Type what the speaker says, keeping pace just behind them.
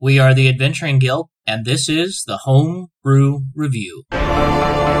We are the Adventuring Guild, and this is the Home Brew Review.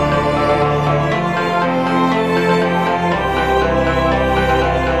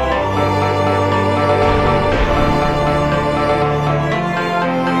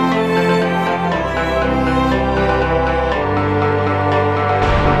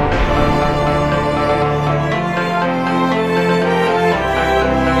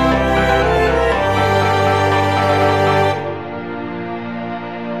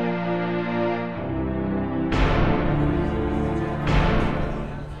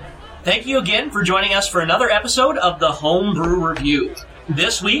 Thank you again for joining us for another episode of the Homebrew Review.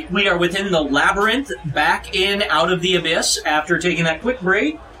 This week we are within the labyrinth, back in Out of the Abyss after taking that quick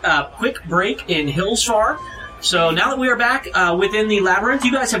break in Hillsfar. So now that we are back within the labyrinth,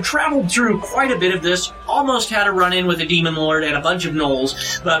 you guys have traveled through quite a bit of this, almost had a run-in with a demon lord and a bunch of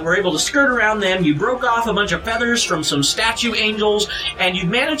gnolls, but were able to skirt around them. You broke off a bunch of feathers from some statue angels, and you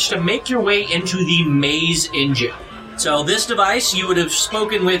managed to make your way into the maze engine. So this device, you would have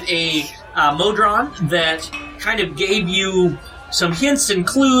spoken with a Modron that kind of gave you some hints and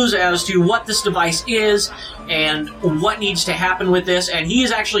clues as to what this device is and what needs to happen with this, and he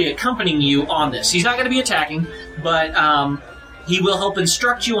is actually accompanying you on this. He's not going to be attacking, but he will help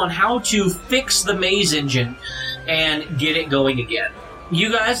instruct you on how to fix the maze engine and get it going again.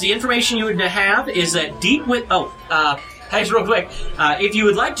 You guys, the information you would have is that thanks real quick. If you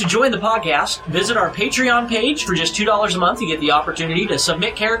would like to join the podcast, visit our Patreon page for just $2 a month. You get the opportunity to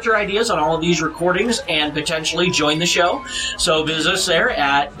submit character ideas on all of these recordings and potentially join the show. So visit us there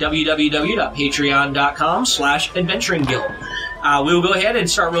at www.patreon.com/adventuringguild. We will go ahead and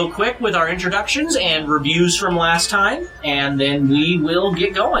start real quick with our introductions and reviews from last time, and then we will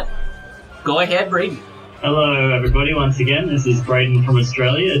get going. Go ahead, Braden. Hello, everybody. Once again, this is Braden from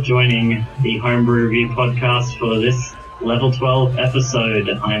Australia, joining the Homebrew Review podcast for this Level 12 episode.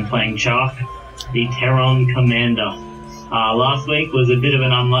 I am playing Chark, the Terron Commander. Last week was a bit of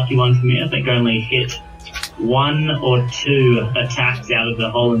an unlucky one for me. I think I only hit 1 or 2 attacks out of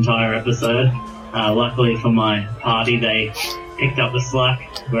the whole entire episode. Luckily for my party, they picked up the slack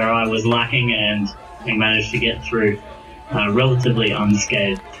where I was lacking, and we managed to get through relatively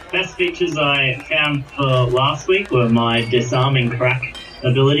unscathed. Best features I found for last week were my disarming crack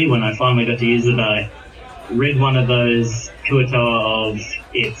ability. When I finally got to use it, I rid one of those Kuatoa of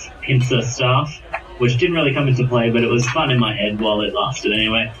its pincer staff, which didn't really come into play, but it was fun in my head while it lasted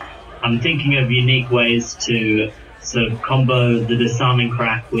anyway. I'm thinking of unique ways to sort of combo the disarming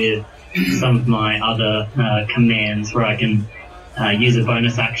crack with some of my other commands, where I can use a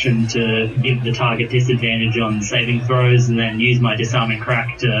bonus action to give the target disadvantage on saving throws, and then use my disarming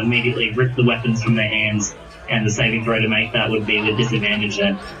crack to immediately rip the weapons from their hands, and the saving throw to make that would be the disadvantage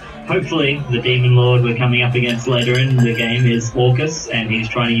then. Hopefully, the Demon Lord we're coming up against later in the game is Orcus, and he's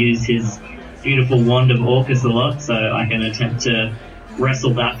trying to use his beautiful wand of Orcus a lot, so I can attempt to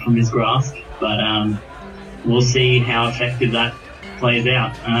wrestle that from his grasp, but we'll see how effective that plays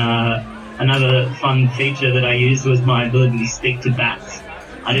out. Another fun feature that I used was my ability to stick to bats.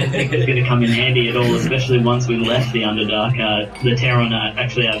 I didn't think it was going to come in handy at all, especially once we left the Underdark. The Terron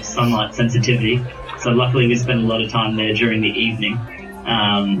actually have sunlight sensitivity, so luckily we spent a lot of time there during the evening.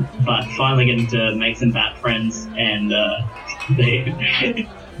 But finally getting to make some bat friends, and they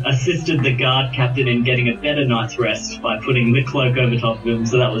assisted the guard captain in getting a better night's rest by putting the cloak over top of him,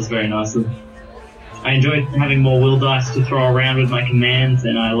 so that was very nice. I enjoyed having more will dice to throw around with my commands,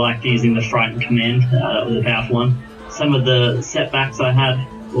 and I liked using the Frighten command. That was a powerful one. Some of the setbacks I had,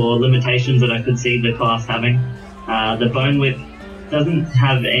 or limitations that I could see the class having, the Bone Whip doesn't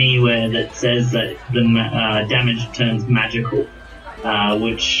have anywhere that says that the damage turns magical,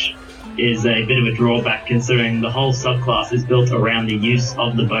 which is a bit of a drawback considering the whole subclass is built around the use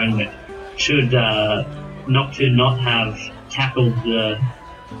of the Bone Whip. Should Nocturne not have tackled the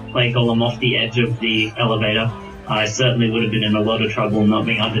Clay Golem off the edge of the elevator, I certainly would have been in a lot of trouble not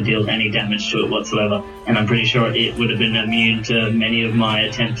being able to deal any damage to it whatsoever, and I'm pretty sure it would have been immune to many of my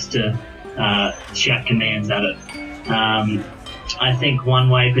attempts to shout commands at it. I think one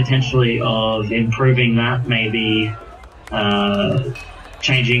way potentially of improving that may be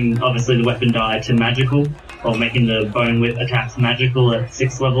changing, obviously, the weapon die to magical, or making the Bone Whip attacks magical at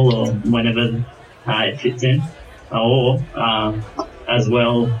 6th level, or whenever it fits in. Or, as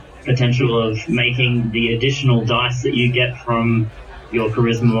well, potential of making the additional dice that you get from your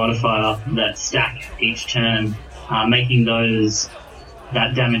charisma modifier that stack each turn, making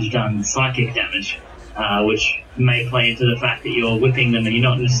that damage done psychic damage, which may play into the fact that you're whipping them and you're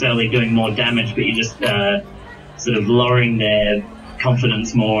not necessarily doing more damage, but you're just sort of lowering their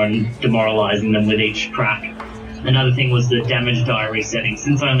confidence more and demoralizing them with each crack. another thing was the damage die resetting.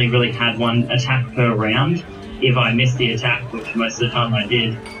 Since I only really had one attack per round, if I missed the attack, which most of the time I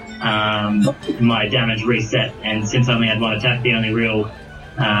did, my damage reset. And since I only had one attack, there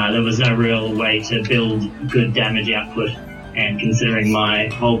was no real way to build good damage output. And considering my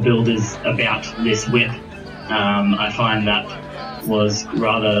whole build is about this whip, I find that was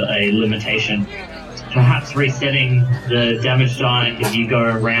rather a limitation. Perhaps resetting the damage die if you go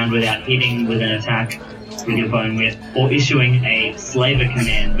around without hitting with an attack with your bone whip, or issuing a slaver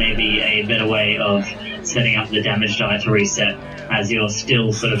command may be a better way of setting up the damage die to reset, as you're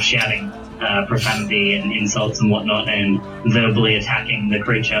still sort of shouting profanity and insults and whatnot and verbally attacking the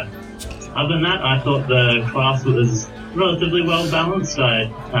creature. Other than that, I thought the class was relatively well balanced. I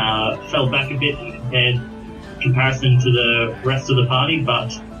fell back a bit in comparison to the rest of the party,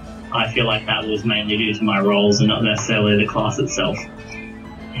 but I feel like that was mainly due to my roles and not necessarily the class itself.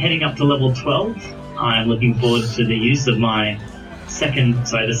 Heading up to level 12, I'm looking forward to the use of the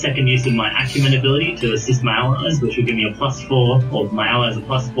second use of my acumen ability to assist my allies, which will give me a +4, or my allies a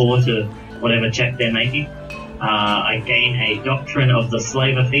 +4 to whatever check they're making. I gain a Doctrine of the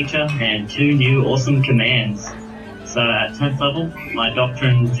Slaver feature and 2 new awesome commands. So at 10th level, my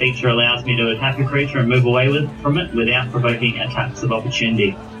Doctrine feature allows me to attack a creature and move away from it without provoking attacks of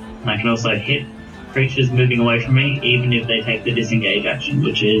opportunity. And I can also hit creatures moving away from me, even if they take the disengage action,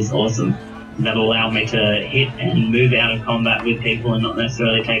 which is awesome. That'll allow me to hit and move out of combat with people and not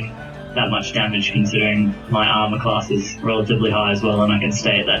necessarily take that much damage, considering my armor class is relatively high as well, and I can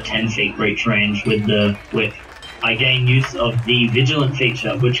stay at that 10 feet reach range with the whip. I gain use of the Vigilant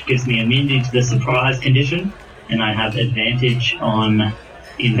feature, which gives me immunity to the surprise condition, and I have advantage on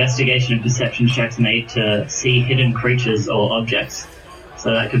investigation and perception checks made to see hidden creatures or objects.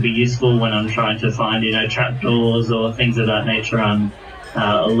 So that could be useful when I'm trying to find, trapdoors or things of that nature. I'm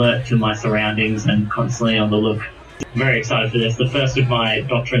alert to my surroundings and constantly on the look. I'm very excited for this. The first of my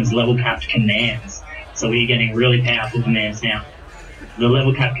Doctrine's level capped commands. So we're getting really powerful commands now. The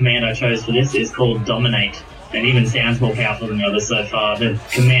level cap command I chose for this is called Dominate, and even sounds more powerful than the others so far. The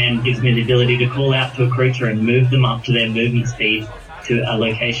command gives me the ability to call out to a creature and move them up to their movement speed to a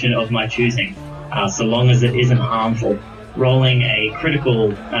location of my choosing, so long as it isn't harmful. Rolling a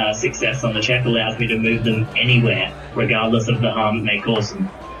critical success on the check allows me to move them anywhere, regardless of the harm it may cause them.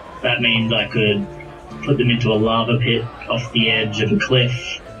 That means I could put them into a lava pit, off the edge of a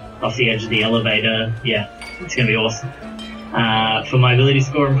cliff, off the edge of the elevator. Yeah, it's going to be awesome. For my ability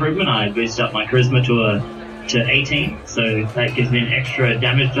score improvement, I boost up my charisma to 18, so that gives me an extra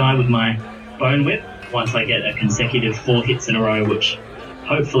damage die with my bone whip once I get a consecutive 4 hits in a row, which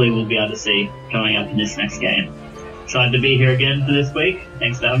hopefully we'll be able to see coming up in this next game. Excited to be here again for this week.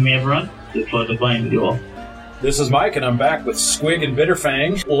 Thanks for having me, everyone. Look forward to playing with you all. This is Mike, and I'm back with Squig and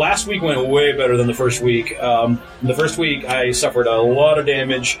Bitterfang. Last week went way better than the first week. The first week, I suffered a lot of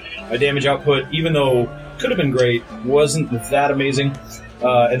damage. My damage output, even though could have been great, wasn't that amazing.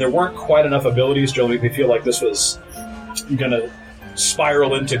 And there weren't quite enough abilities to make me feel like this was going to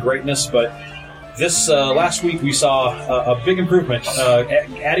spiral into greatness. But this last week, we saw a big improvement.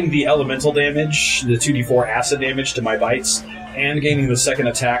 Adding the elemental damage, the 2d4 acid damage to my bites, and gaining the second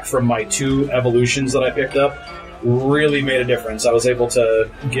attack from my 2 evolutions that I picked up really made a difference. I was able to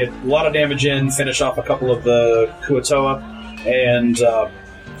get a lot of damage in, finish off a couple of the Kuatoa, and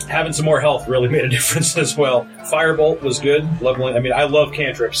having some more health really made a difference as well. Firebolt was good. I love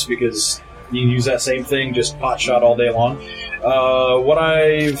cantrips because you can use that same thing, just pot shot all day long. What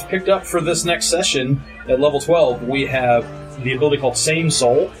I've picked up for this next session at level 12, we have the ability called Same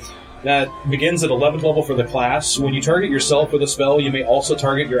Soul. That begins at 11th level for the class. When you target yourself with a spell, you may also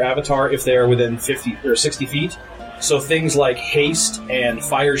target your avatar if they are within 50 or 60 feet. So things like haste and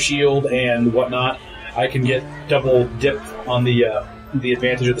fire shield and whatnot, I can get double dip on the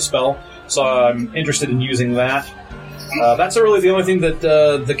advantage of the spell. So I'm interested in using that. That's really the only thing that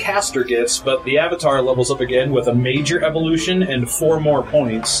the caster gets, but the avatar levels up again with a major evolution and 4 more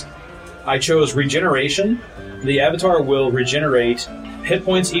points. I chose Regeneration. The avatar will regenerate hit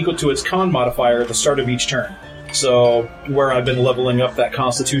points equal to its con modifier at the start of each turn. So, where I've been leveling up that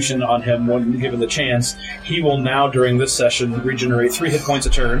Constitution on him when given the chance, he will now, during this session, regenerate 3 hit points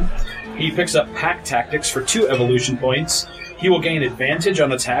a turn. He picks up Pack Tactics for 2 evolution points. He will gain advantage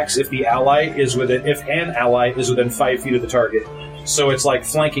on attacks if an ally is within 5 feet of the target. So it's like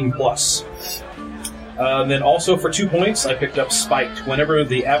flanking plus. Then also for 2 points, I picked up Spiked. Whenever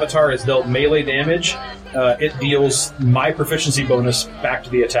the avatar is dealt melee damage, it deals my proficiency bonus back to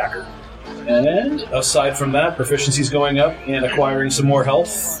the attacker. And aside from that, proficiency's going up and acquiring some more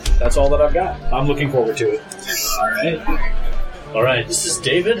health. That's all that I've got. I'm looking forward to it. All right. Alright, this is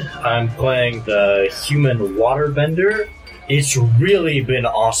David. I'm playing the human waterbender. It's really been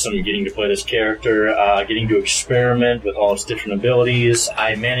awesome getting to play this character, getting to experiment with all its different abilities.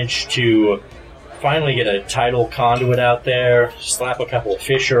 I managed to finally get a tidal conduit out there, slap a couple of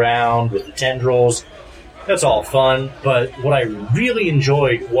fish around with the tendrils. That's all fun, but what I really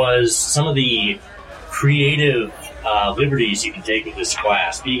enjoyed was some of the creative liberties you can take with this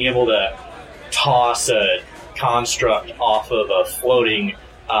class. Being able to toss a construct off of a floating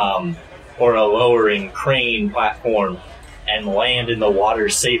or a lowering crane platform and land in the water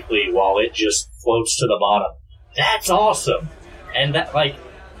safely while it just floats to the bottom. That's awesome. And that, like,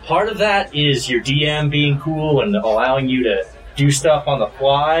 part of that is your DM being cool and allowing you to do stuff on the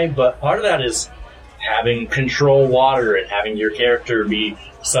fly, but part of that is having control water and having your character be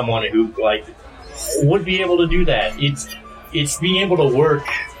someone who, like, would be able to do that. It's being able to work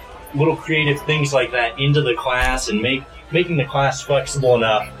little creative things like that into the class and making the class flexible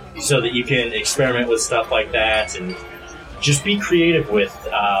enough so that you can experiment with stuff like that and just be creative with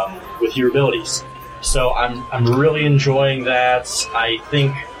your abilities. So I'm really enjoying that. I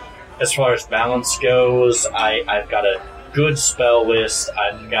think as far as balance goes, I've got a good spell list.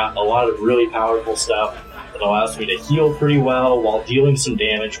 I've got a lot of really powerful stuff that allows me to heal pretty well while dealing some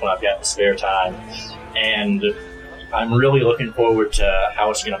damage when I've got the spare time. And I'm really looking forward to how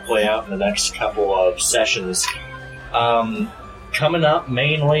it's going to play out in the next couple of sessions. Coming up,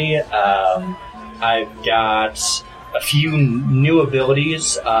 mainly, I've got a few new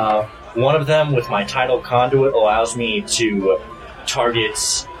abilities. One of them, with my tidal conduit, allows me to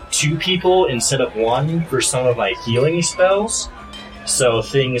target 2 people instead of 1 for some of my healing spells. So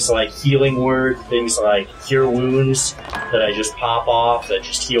things like Healing Word, things like Cure Wounds that I just pop off that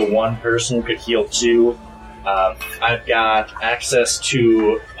just heal 1 person could heal 2. I've got access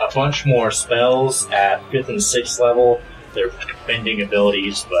to a bunch more spells at 5th and 6th level. They're bending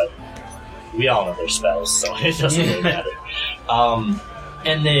abilities, but we all know they're spells, so it doesn't really matter.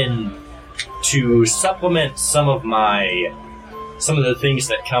 And then to supplement some of the things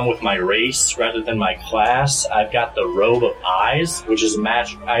that come with my race rather than my class, I've got the Robe of Eyes, which is a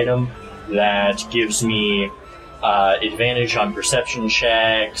magic item that gives me advantage on perception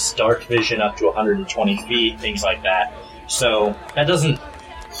checks, dark vision up to 120 feet, things like that. So that doesn't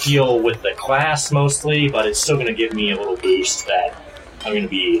heal with the class mostly, but it's still going to give me a little boost that I'm going to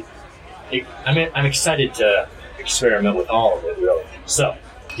be... I'm excited to experiment with all of it, really. So,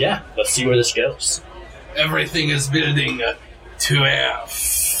 yeah, let's see where this goes. Everything is building to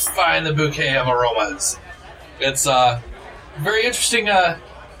find the bouquet of aromas. It's a very interesting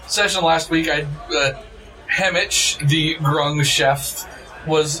session last week. Hemich, the Grung chef,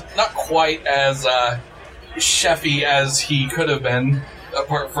 was not quite as chefy as he could have been,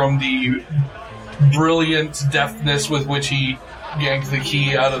 apart from the brilliant deftness with which he yanked the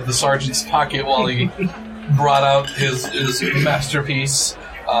key out of the sergeant's pocket while he brought out his masterpiece.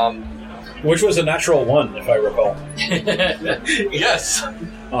 Which was a natural 1, if I recall. Yes.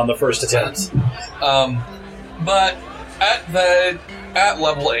 On the first attempt. But at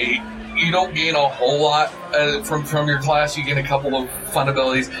level 8, you don't gain a whole lot from your class. You gain a couple of fun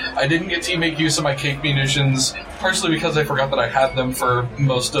abilities. I didn't get to make use of my cake munitions, partially because I forgot that I had them for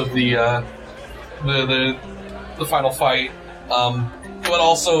most of the final fight. But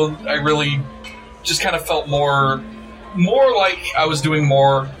also, I really just kind of felt more like I was doing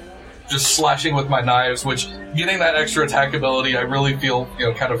more just slashing with my knives, which getting that extra attack ability, I really feel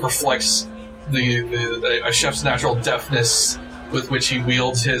kind of reflects a chef's natural deftness with which he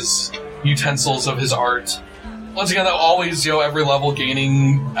wields his utensils of his art. Once again, always, every level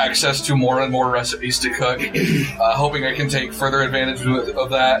gaining access to more and more recipes to cook. Hoping I can take further advantage of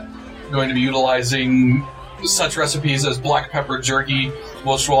that. I'm going to be utilizing such recipes as black pepper jerky,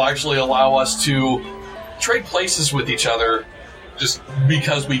 which will actually allow us to trade places with each other just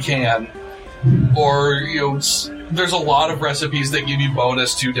because we can. Or, there's a lot of recipes that give you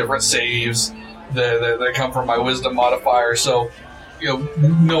bonus to different saves that come from my wisdom modifier, so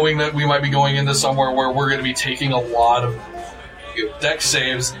knowing that we might be going into somewhere where we're going to be taking a lot of dex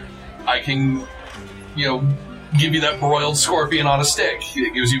saves, I can give you that broiled scorpion on a stick.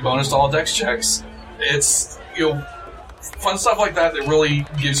 It gives you bonus to all dex checks. It's fun stuff like that really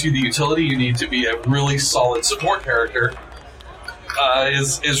gives you the utility you need to be a really solid support character.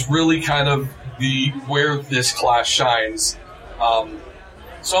 Is really kind of where this class shines.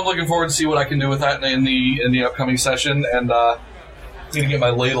 So I'm looking forward to see what I can do with that in the upcoming session, and I'm going to get my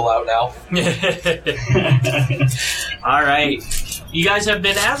ladle out now. All right. You guys have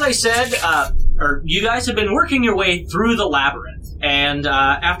been, as I said, you guys have been working your way through the labyrinth. And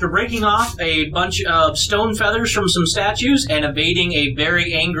after breaking off a bunch of stone feathers from some statues and evading a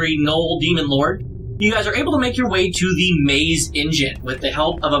very angry Gnoll Demon Lord, you guys are able to make your way to the maze engine with the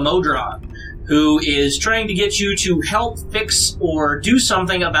help of a Modron, who is trying to get you to help fix or do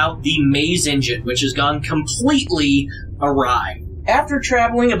something about the maze engine, which has gone completely awry. After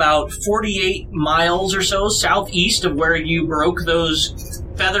traveling about 48 miles or so southeast of where you broke those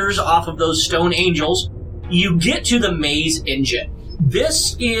feathers off of those stone angels, you get to the maze engine.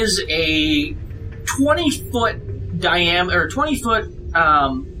 This is a 20-foot diameter,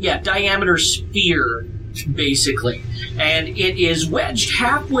 diameter sphere, basically. And it is wedged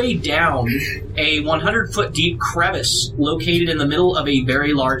halfway down a 100-foot deep crevice located in the middle of a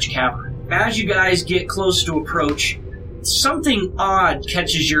very large cavern. As you guys get close to approach, something odd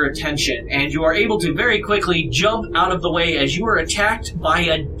catches your attention, and you are able to very quickly jump out of the way as you are attacked by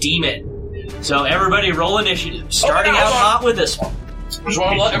a demon. So everybody roll initiative, starting out hot with this one. Just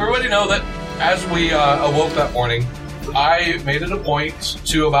want to let everybody know that as we awoke that morning, I made it a point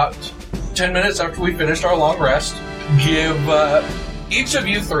to about 10 minutes after we finished our long rest, give each of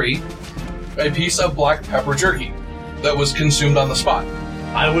you three a piece of black pepper jerky that was consumed on the spot.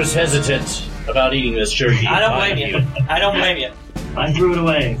 I was hesitant about eating this jerky. I don't blame you. I don't blame you. I threw it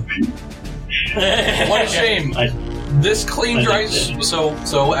away. What a shame. This clean, dry...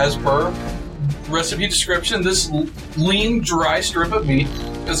 So as per recipe description, this lean, dry strip of meat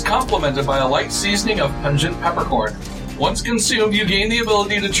is complemented by a light seasoning of pungent peppercorn. Once consumed, you gain the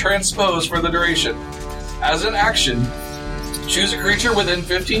ability to transpose for the duration. As an action, choose a creature within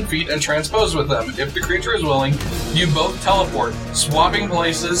 15 feet and transpose with them. If the creature is willing, you both teleport, swapping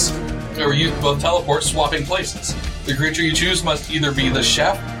places. The creature you choose must either be the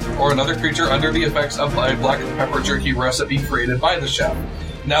chef or another creature under the effects of a black pepper jerky recipe created by the chef.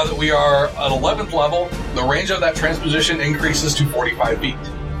 Now that we are at 11th level, the range of that transposition increases to 45 feet.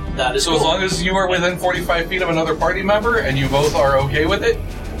 That is So as long as you are within 45 feet of another party member and you both are okay with it,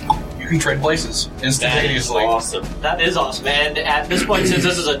 you can trade places instantaneously. Awesome. That is awesome. And at this point, since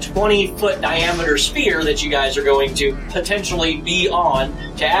this is a 20-foot diameter sphere that you guys are going to potentially be on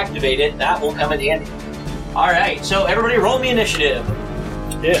to activate it, that will come in handy. All right, so everybody roll me initiative.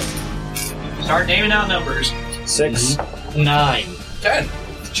 Yeah. Start naming out numbers. 6. 9. 10.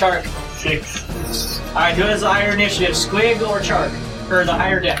 Chark. 6. All right, who has the higher initiative, Squig or Chark? Or the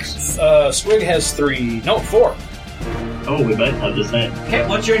higher dex? Squig has 3. No, 4. Oh, we both have the same. Okay,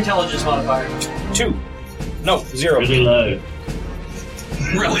 what's your intelligence modifier? 2. No, 0. Really low.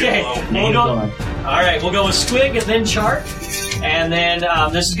 Really Okay, low. we'll go. All right, we'll go with Squig and then Chark, and then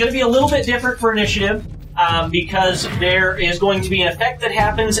this is going to be a little bit different for initiative because there is going to be an effect that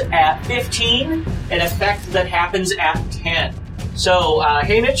happens at 15, an effect that happens at 10. So,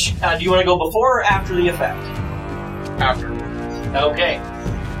 hey Mitch, do you want to go before or after the effect? After. Okay.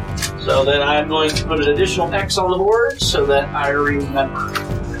 So then I'm going to put an additional X on the board so that I remember.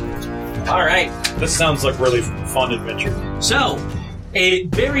 All right. This sounds like really fun adventure. So, a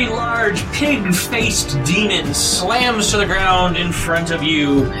very large pig-faced demon slams to the ground in front of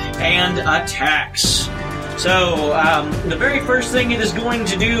you and attacks. So, the very first thing it is going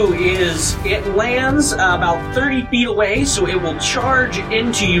to do is it lands about 30 feet away, so it will charge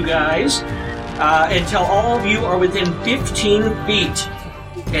into you guys until all of you are within 15 feet.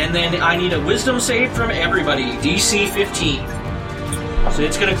 And then I need a wisdom save from everybody, DC 15. So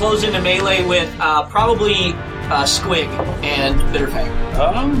it's going to close into melee with probably Squig and Bitterfang.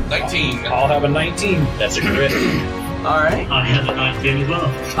 19. I'll have a 19. That's a crit. All right. I have a 19 as well.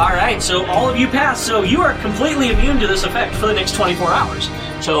 All right, so all of you pass. So you are completely immune to this effect for the next 24 hours.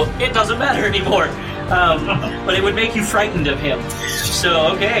 So it doesn't matter anymore. But it would make you frightened of him. So,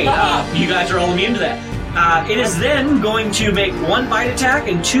 okay, you guys are all immune to that. It is then going to make 1 bite attack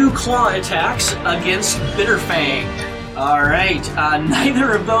and 2 claw attacks against Bitterfang. All right,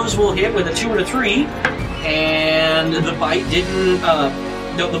 neither of those will hit with a 2 or a 3, and the bite didn't.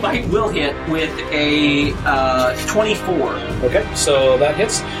 No, the bite will hit with a 24. Okay, so that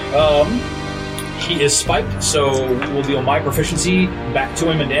hits. He is spiked, so we'll deal my proficiency back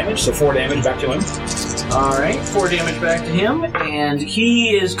to him in damage, so 4 damage back to him. All right, 4 damage back to him, and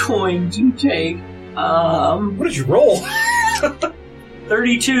he is going to take What did you roll?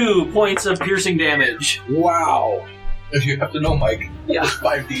 32 points of piercing damage. Wow. If you have to know, Mike, Yeah.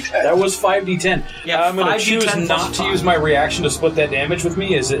 5d10. That was 5d10. Yeah, I'm going to 5d10 choose plus not to 5. use my reaction to split that damage with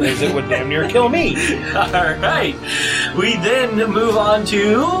me, as it would damn near kill me. All right. We then move on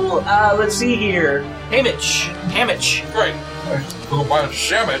to, let's see here, Hamich. Right. Little bunch of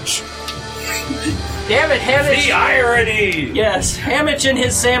damage. Damn it, Hamich! The irony! Yes, Hamich and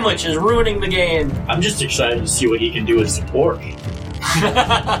his sandwich is ruining the game. I'm just excited to see what he can do with support.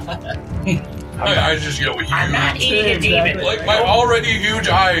 I just go huge. I'm not eating a demon. Like my already huge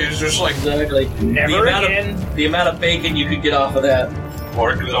eyes, just like Exactly. Never again. The amount of bacon you could get off of that.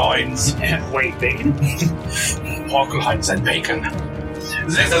 pork loins, Wait, bacon? pork loins and bacon.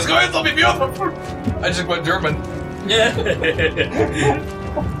 This is going to be beautiful. I just went German. Yeah.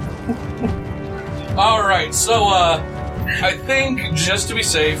 All right, so I think just to be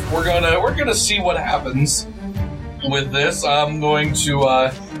safe, we're gonna see what happens with this. I'm going to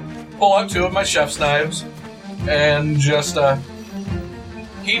pull out 2 of my chef's knives and just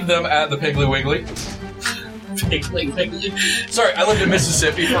heave them at the Piggly Wiggly. Piggly Wiggly. Sorry, I lived in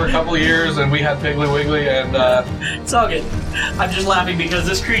Mississippi for a couple of years, and we had Piggly Wiggly, and It's all good. I'm just laughing because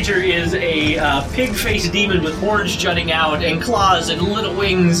this creature is a pig-faced demon with horns jutting out and claws and little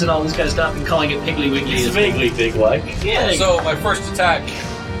wings and all this kind of stuff, and calling it Piggly Wiggly. He's vaguely pig-like. Yeah. so my first attack,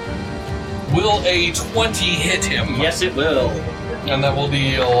 will a 20 hit him? Yes, it will. And that will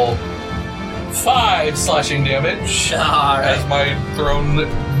deal 5 slashing damage. All As right. my thrown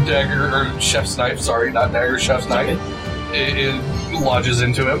dagger, or chef's knife, sorry, not dagger, chef's knife, it lodges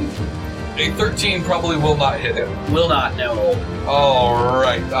into him. A 13 probably will not hit him. Will not. No.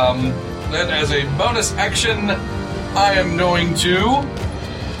 Alright, then as a bonus action, I am going to...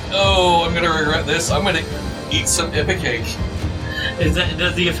 Oh, I'm going to regret this. I'm going to eat some Ipicake.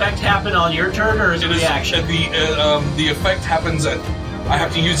 Does the effect happen on your turn, or is it a reaction? The effect happens at... I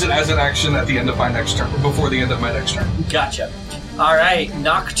have to use it as an action at the end of my next turn, before the end of my next turn. Gotcha. All right,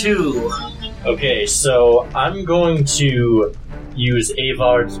 knock 2. Okay, so I'm going to use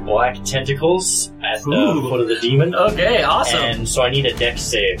Avard's Black Tentacles at the Ooh. foot of the demon. Okay, awesome. And so I need a dex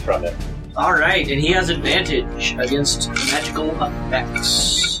save from it. All right, and he has advantage against magical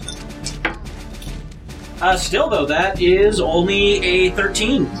effects. Still, though, that is only a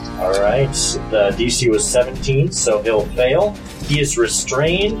 13. Alright, the DC was 17, so he'll fail. He is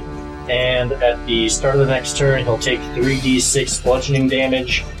restrained, and at the start of the next turn, he'll take 3d6 bludgeoning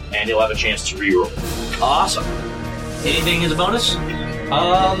damage, and he'll have a chance to reroll. Awesome. Anything as a bonus?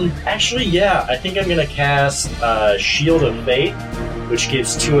 Actually, yeah, I think I'm gonna cast Shield of Fate, which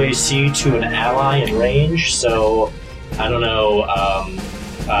gives 2 AC to an ally in range, so, I don't know,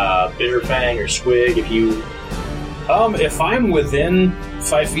 Bitterfang or Squig, if you... If I'm within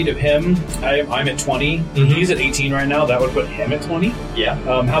 5 feet of him, I'm at 20. He's at 18 right now. That would put him at 20. Yeah.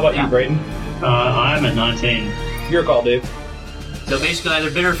 How about you, Braden? I'm at 19. Your call, Dave. So basically either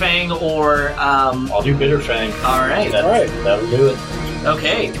Bitterfang or... I'll do Bitterfang. All right. That'll do it.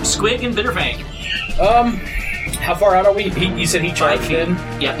 Okay, Squig and Bitterfang. How far out are we? He said he charged 5 feet. in.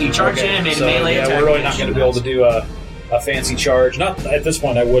 Yeah, he charged in and made a melee attack. We're really not going to be able to do a fancy charge. Not at this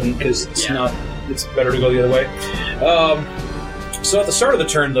point. I wouldn't, because it's not. It's better to go the other way. So at the start of the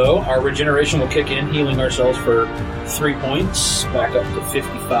turn, though, our regeneration will kick in, healing ourselves for 3 points, back up to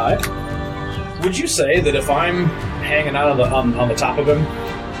 55. Would you say that if I'm hanging out on the top of him,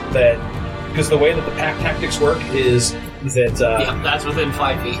 that because the way that the pack tactics work is that Yep, that's within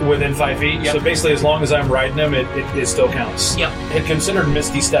 5 feet. within 5 feet. Yep. So basically, as long as I'm riding him, it still counts. Yep. Had considered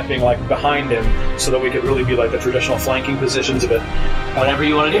Misty stepping like behind him, so that we could really be like the traditional flanking positions of it. Whatever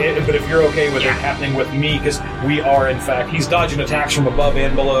you want to do. But if you're okay with it happening with me, because we are, in fact, he's dodging attacks from above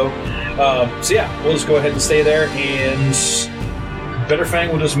and below. So yeah, we'll just go ahead and stay there, and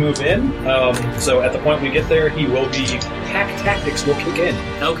Bitterfang will just move in. So at the point we get there, he will be pack tactics will kick in.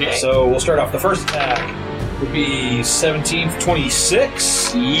 Okay. So we'll start off the first attack. Would be 17 for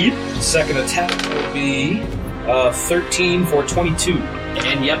 26. Yep. Second attack would be 13 for 22.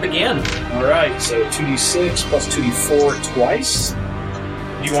 And yep again. All right, so 2d6 plus 2d4 twice.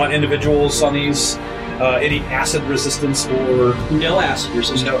 Do you want individuals on these? Any acid resistance or No acid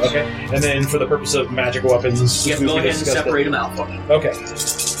resistance. no? Okay, and then for the purpose of magic weapons, Yep, we go ahead and discussed it. separate them out for me. Okay.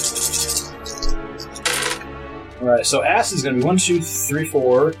 All right, so acid is going to be 1, 2, 3,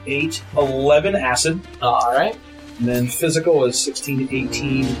 4, 8, 11 acid. All right. And then physical is 16,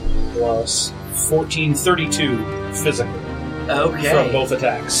 18 plus 14, 32 physical Okay. from both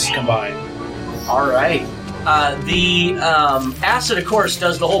attacks combined. All right. The acid, of course,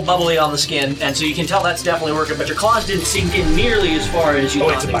 does the whole bubbly on the skin, and so you can tell that's definitely working, but your claws didn't sink in nearly as far as you Oh,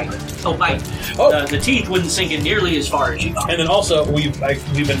 thought it's a they bite. would. Oh, bite. Oh. The teeth wouldn't sink in nearly as far as you thought. And then also, we've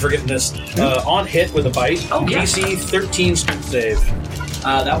been forgetting this. On hit with a bite, Oh, yeah. DC 13 strength save.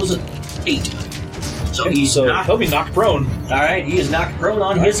 That was an 8. So he's knocked. he'll be knocked prone. All right, he is knocked prone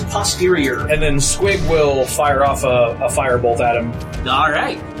on his posterior. And then Squig will fire off a firebolt at him. All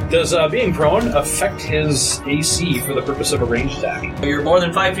right. Does being prone affect his AC for the purpose of a ranged attack? You're more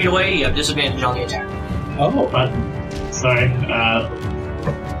than 5 feet away, you have disadvantage on the attack. Oh. But,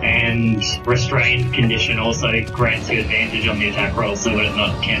 and restrained condition also grants you advantage on the attack roll, so would it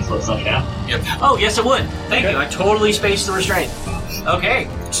not cancel itself out? Yep. Oh, yes, it would. Thank Okay. you. I totally spaced the restraint. Okay.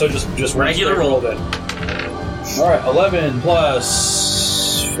 So just Regular straight roll. then. Alright, 11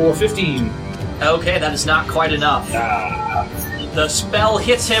 plus 4, 15. Okay, that is not quite enough. Ah, The spell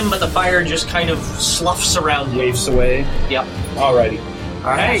hits him, but the fire just kind of sloughs around him. waves away. Yep. Alrighty.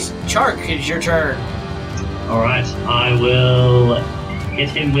 All right, Chark, it's your turn. Alright, I will hit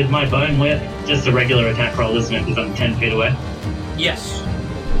him with my bone whip. Just a regular attack roll, isn't it? Because I'm 10 feet away. Yes.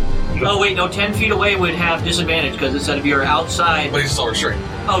 Oh, wait, no, 10 feet away would have disadvantage because it said if you're outside. But he's still restrained.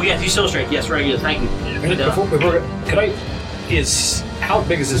 Oh, yes, he's still straight. Yes, regular. Thank you. Good enough. Could I... How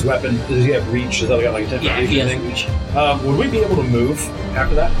big is his weapon? Does he have reach? Is that got like a 10 Yeah, feet he has thing? reach. Would we be able to move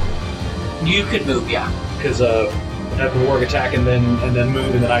after that? You could move, yeah. Because have the warg attack and then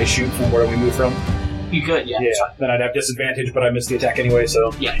move, and then I shoot from where we move from. You could, yeah. Yeah. Then I'd have disadvantage, but I missed the attack anyway.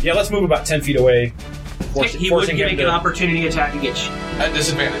 So Yeah. let's move about 10 feet away. He would make an opportunity attack against you. At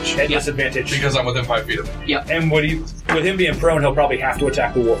disadvantage. At Yeah. disadvantage. Because I'm within 5 feet of him. And with him being prone, he'll probably have to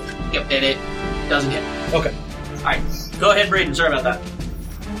attack the warg. Yep, and it doesn't hit. Okay. All right, go ahead, Braden. Sorry about that.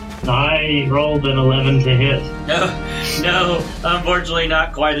 I rolled an 11 to hit. No, unfortunately,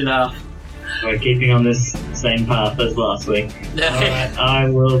 not quite enough. We're keeping on this same path as last week. Alright, I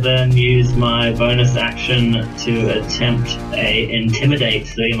will then use my bonus action to attempt a intimidate,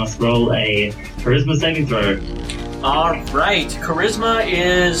 so you must roll a charisma saving throw. All right, charisma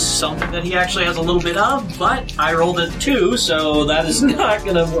is something that he actually has a little bit of, but I rolled a 2, so that is not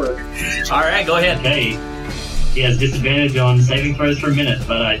going to work. All right, go ahead. Okay. He has disadvantage on saving throws for a minute,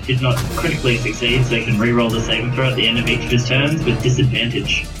 but I did not critically succeed, so he can re-roll the saving throw at the end of each of his turns with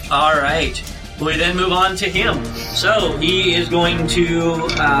disadvantage. All right. We then move on to him. So he is going to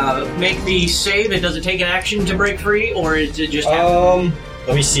make the save. And does it take an action to break free, or is it just happen?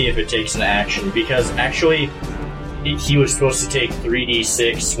 Let me see if it takes an action, because actually he was supposed to take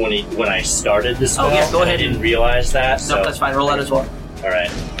 3d6 when I started this spell. Oh, yeah, go ahead. I didn't realize that. No, that's fine. Roll that as well. All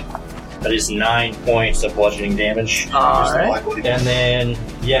right. That is 9 points of bludgeoning damage. All right. And then,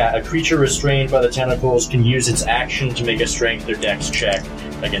 a creature restrained by the tentacles can use its action to make a strength or dex check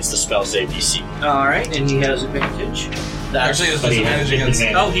against the spell save DC. All right, and he has advantage. Actually, he has But he has disadvantage against.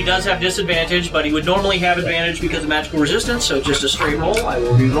 disadvantage. Oh, he does have disadvantage, but he would normally have advantage because of magical resistance, so just a straight roll. I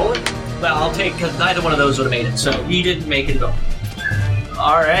will re-roll it. Well, I'll take, because neither one of those would have made it, so he didn't make it at all.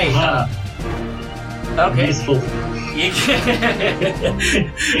 All right. Okay. Useful.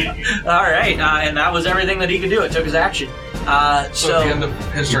 All right, and that was everything that he could do. It took his action. So at the end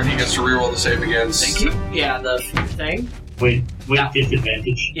of his turn, he gets to reroll the save against. Thank you. Yeah, the thing. With Yeah.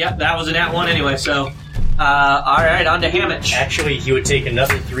 disadvantage. Yep, that was an at one anyway, so... all right, on to Hamich. Actually, he would take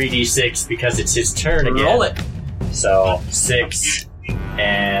another 3d6 because it's his turn again. Roll it. So, 6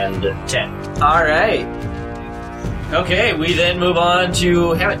 and 10. All right. Okay, we then move on to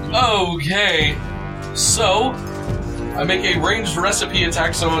Hamich. Okay, so I make a ranged recipe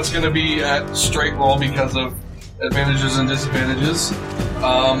attack, so it's going to be at straight roll because of advantages and disadvantages.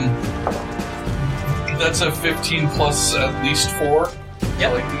 That's a 15 plus at least 4.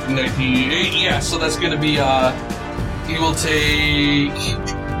 Yep. Like 98. Yeah, so that's going to be, he will take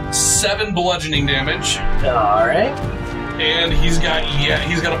 7 bludgeoning damage. All right. And he's got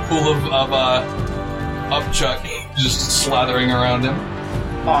a pool of upchuck just slathering around him.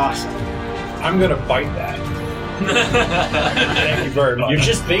 Awesome. I'm gonna bite that. Thank you very much. You're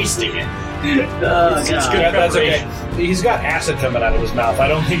just basting it. It's good. That's okay. He's got acid coming out of his mouth. I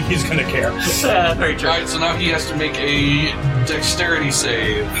don't think he's gonna care. Very true. Alright, so now he has to make a dexterity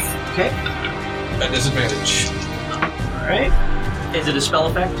save Okay. at disadvantage. All right. Is it a spell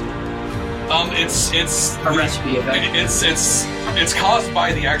effect? It's A recipe effect? it's caused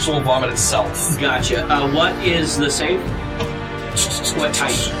by the actual vomit itself. Gotcha. What is the save? What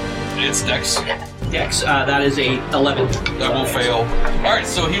type? It's dex. Dex. That is a 11. That will fail. Alright,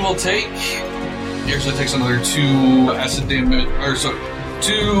 so he will take. He actually takes another 2 acid damage. Or so,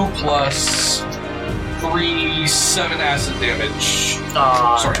 2 plus 3, 7 acid damage.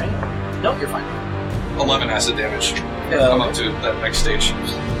 Sorry. Right. Nope, you're fine. 11 acid damage. I'm up to that next stage.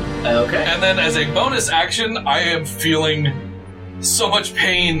 Okay. And then as a bonus action, I am feeling so much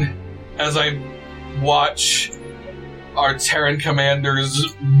pain as I watch our Terran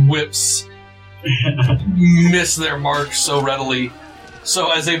commanders' whips miss their mark so readily.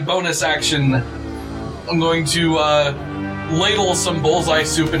 So as a bonus action, I'm going to ladle some bullseye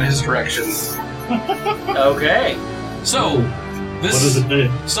soup in his direction. Okay. So, this What does it do?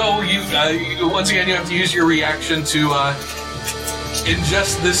 So you once again you have to use your reaction to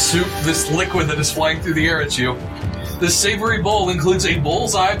ingest this soup, this liquid that is flying through the air at you. This savory bowl includes a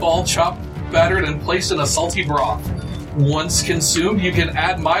bull's eyeball chopped, battered, and placed in a salty broth. Once consumed, you can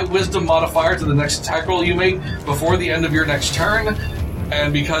add my wisdom modifier to the next attack roll you make before the end of your next turn.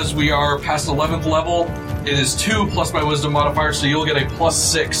 And because we are past 11th level, it is 2 plus my wisdom modifier, so you'll get a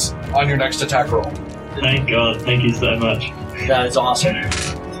 +6 on your next attack roll. Thank God. Thank you so much. That is awesome.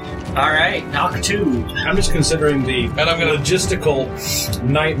 All right, knock 2. I'm just considering the And I'm gonna- logistical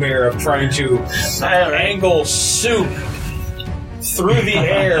nightmare of trying to angle soup through the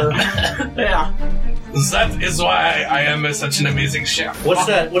air. Yeah. That is why I am such an amazing chef. What's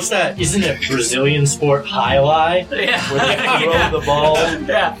that? Isn't it Brazilian sport highlight? Yeah. Where they throw the ball?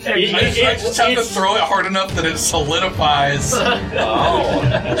 Yeah. I just have to throw it hard enough that it solidifies. Oh,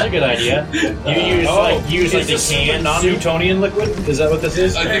 that's a good idea. You use is the this canned soup. non-Newtonian liquid? Is that what this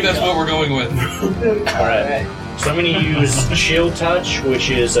is? I think that's what we're going with. All right. So I'm going to use Chill Touch, which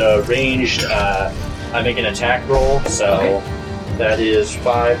is a ranged. I make an attack roll, so that is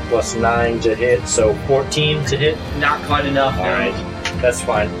 5 plus 9 to hit, so 14 to hit. Not quite enough. All right, that's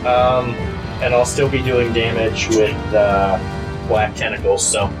fine. And I'll still be doing damage with black tentacles,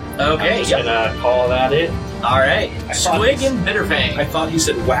 so Okay. I'm just gonna call that it. All right. I thought Squig and Bitterfang. I thought he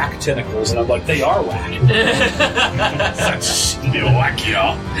said whack tentacles, and I'm like, they are whack. Whack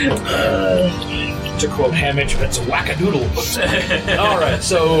y'all. To quote Hamage, it's a whack-a-doodle. All right,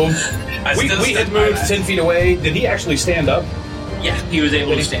 so we had moved 10 feet away. Did he actually stand up? Yeah, he was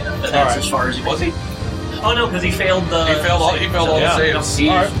able to stand up. But that's Alright. as far as he Was he? Oh no, because he failed the. He failed all the Yeah. saves.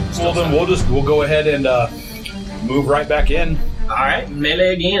 All right, well then we'll go ahead and move right back in. All right,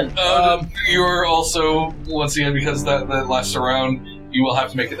 melee again. You're also, once again, because that lasts around, you will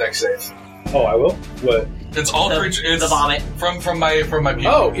have to make a dex save. Oh, I will. What? It's all creatures. It's The vomit. from my people.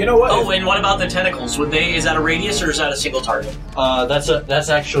 Oh, you know what? Oh, and what about the tentacles? Would they? Is that a radius or is that a single target? That's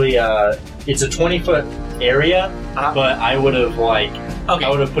actually it's a 20-foot area, Uh-huh. but I would have Okay, I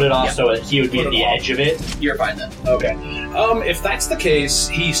would have put it off Yeah. so that he would be Put at it the off. edge of it. you're fine then. Okay. If that's the case,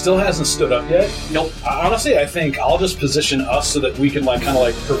 he still hasn't stood up yet. Nope. Honestly, I think I'll just position us so that we can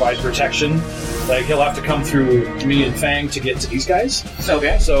provide protection. Like he'll have to come through me and Fang to get to these guys.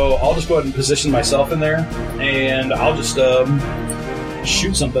 Okay. So I'll just go ahead and position myself in there, and I'll just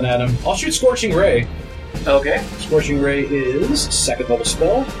shoot something at him. I'll shoot Scorching Ray. Okay. Scorching Ray is second level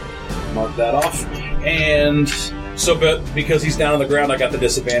spell. Mark that off. And so, but because he's down on the ground, I got the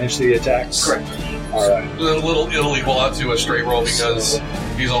disadvantage to the attacks. Correct. All right. It'll equal out to a straight roll because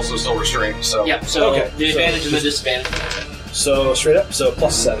he's also still restrained. So Yep. So Okay, the so advantage and the just- disadvantage. So straight up, so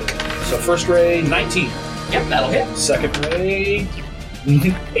 +7. So first ray 19. Yep, that'll hit. Second ray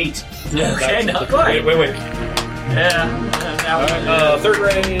 8. Okay, not quite. Wait. Yeah. All right, third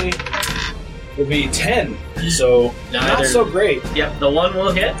ray will be 10. So not Neither. so great. Yep, the one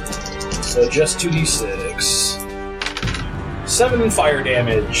will hit. So just 2d6. 7 fire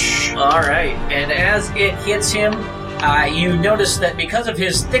damage. All right, and as it hits him, you notice that because of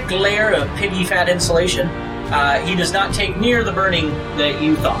his thick layer of piggy fat insulation, he does not take near the burning that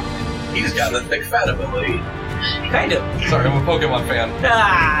you thought. he's got the thick fat ability. Kind of. Sorry, I'm a Pokemon fan.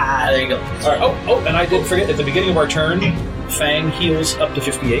 Ah, there you go. All right. Oh, and I did forget at the beginning of our turn, Fang heals up to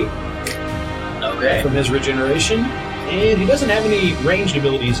 58 Okay. from his regeneration, and he doesn't have any ranged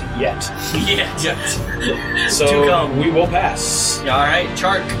abilities yet. Yes. Yes. So To come. we will pass. All right,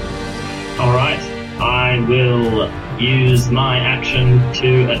 Chark. Alright, I will use my action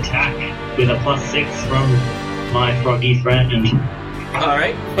to attack with a +6 from my froggy friend. All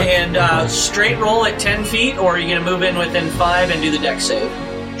right, and straight roll at 10 feet, or are you going to move in within 5 and do the dex save?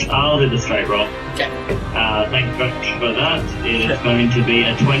 I'll do the straight roll. Okay. Thank you very much for that. It is going to be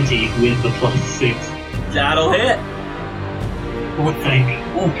a 20 with the +6. That'll hit.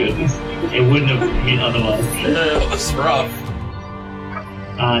 Oh goodness. It wouldn't have hit otherwise. That's rough.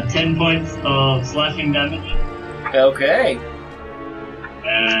 10 points of slashing damage. Okay.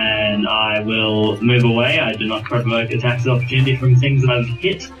 And I will move away. I do not provoke attacks of opportunity from things that I've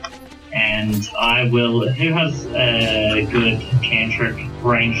hit. And I will... Who has a good cantrip,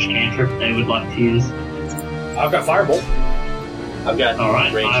 ranged cantrip they would like to use? I've got Firebolt. I've got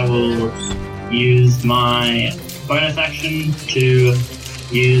Alright, range. I will use my bonus action to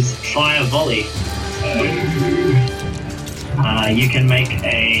use Fire Volley. So, you can make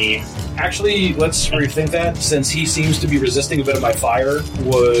a... Actually, let's rethink that. Since he seems to be resisting a bit of my fire,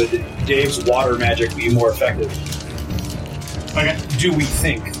 would Dave's water magic be more effective? Okay. Do we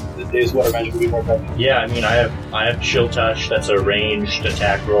think that Dave's water magic would be more effective? Yeah, I mean, I have Chill Touch. That's a ranged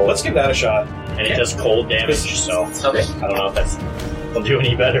attack roll, Let's give that a shot. and it does cold damage. So Okay. I don't know if that's will do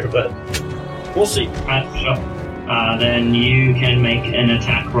any better, but we'll see. Sure. then you can make an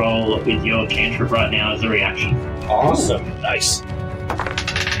attack roll with your cantrip right now as a reaction. Awesome. Nice.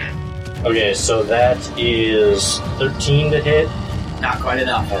 Okay, so that is 13 to hit. Not quite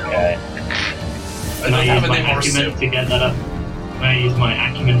enough. Okay. I Can don't I have use my any more acumen soup. to get that up? Can I use my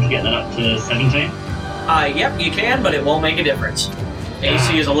acumen to get that up to 17? Yep, you can, but it won't make a difference.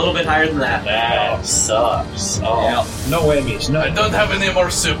 AC is a little bit higher than that. That sucks. Oh. No whammies. I No. don't have any more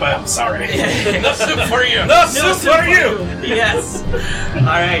soup, I'm sorry. No soup for you! No soup for you. Yes. All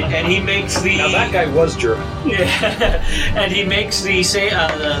right, and he makes the Now that guy was German. yeah, and he makes the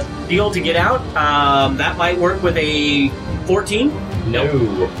deal to get out. That might work with a 14.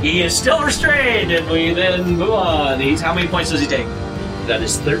 No. He is still restrained, and we then move on. How many points does he take? That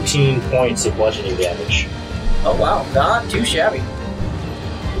is 13 points of bludgeoning damage. Oh wow, not too shabby.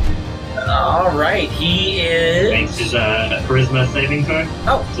 All right, he is. Makes his charisma saving throw.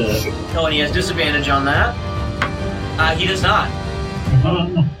 Oh, So, and he has disadvantage on that. He does not.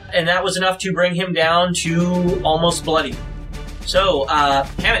 And that was enough to bring him down to almost bloody. So,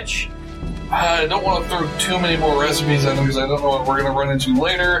 Hamich. I don't want to throw too many more recipes at him because I don't know what we're going to run into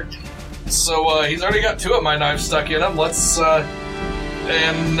later. So he's already got 2 of my knives stuck in him. Let's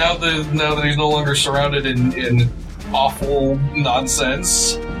and now that he's no longer surrounded in awful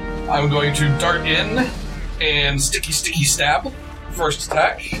nonsense, I'm going to dart in and sticky stab. First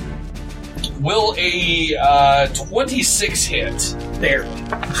attack. Will a 26 hit There.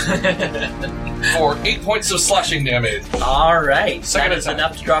 for 8 points of slashing damage? All right. Second That is attack.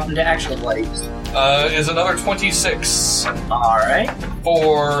 enough to drop him to actual bloody. Is another 26 All right.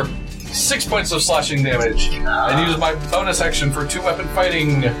 for 6 points of slashing damage. And use my bonus action for 2-weapon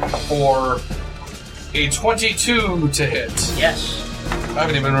fighting for a 22 to hit. Yes. I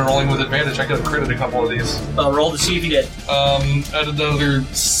haven't even been rolling with advantage. I could have critted a couple of these. Roll to see if you did. Add another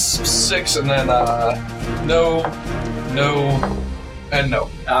 6 and then no, and no.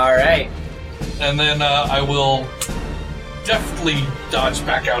 All right. And then I will deftly dodge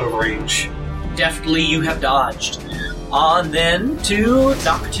back out of range. Deftly, you have dodged. On then to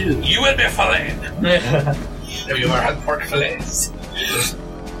Doc 2. You and me fillet. Have you ever had pork fillets?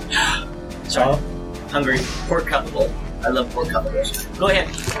 Sorry. Hungry. Pork cuttable. I love pork cuttables. Go ahead.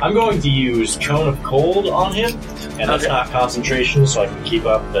 I'm going to use Cone of Cold on him, and that's Okay. not concentration, so I can keep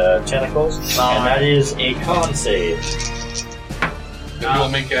up the tentacles. And that is a con save. Maybe we'll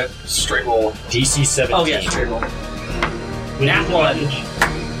make that straight roll. DC 17. Oh, yes. Straight roll. with Nat one.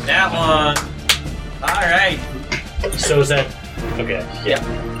 disadvantage. That one. All right. So is that... Okay, yeah.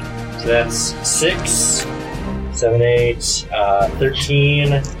 So that's 6, 7, 8,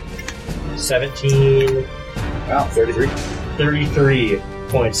 13, 17... Wow, 33. 33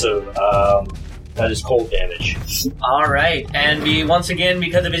 points of, that is cold damage. All right. And once again,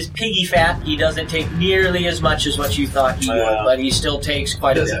 because of his piggy fat, he doesn't take nearly as much as what you thought he would, but he still takes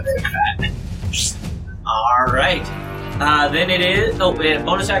quite a bit of fat. All right. Then it is... Oh,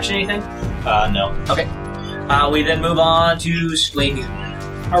 bonus action, anything? No. Okay. We then move on to Squig.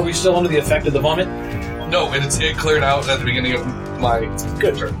 Are we still under the effect of the vomit? No, it cleared out at the beginning of my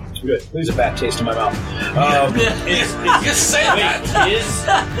Good. Good. Leaves a bad taste in my mouth. You say that! Is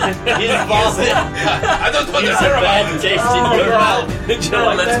vomit I don't want to is a hear about bad it. taste Oh, in your God. mouth? Did you No,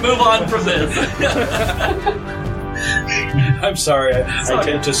 like let's that? move on from this. I'm sorry. I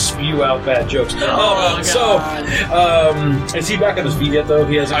tend to spew out bad jokes. Oh, so, God. is he back on his feet yet? Though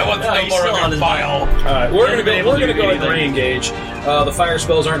he hasn't. I want No, to know he's more still on of his your bile. All right, we're Hasn't gonna been able go. We're to gonna do go ahead and anything. re-engage. The fire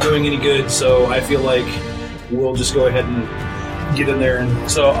spells aren't doing any good, so I feel like we'll just go ahead and get in there. And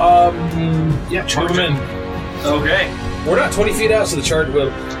so, yeah, charge him in. Okay. We're not 20 feet out, so the charge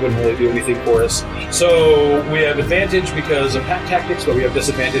wouldn't really do anything for us. So we have advantage because of pack tactics, but we have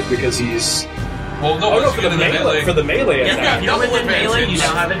disadvantage because he's. Well, no, Oh no, once for you the get into melee. For the melee Yeah, attack. if you're within melee, you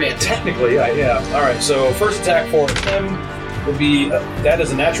now have advantage. Technically, yeah. All right. So first attack for him would be that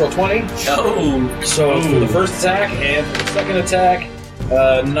is a natural 20. Oh. So for the first attack and for the second attack,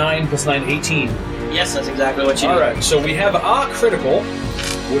 9 plus 9, 18. Yes, that's exactly what you All need. right. So we have a critical,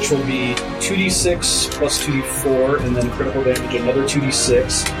 which will be 2d6 plus 2d4, and then critical damage another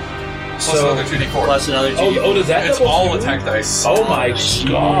 2d6. plus another 2d4. Plus another 2. Oh, does that It's double all too? attack dice. Oh my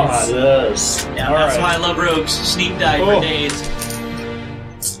god. Jesus. Yeah, All that's right. why I love rogues. Sneak die Oh. for days.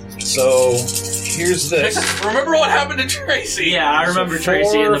 So here's this. Remember what happened to Tracy? Yeah, I remember So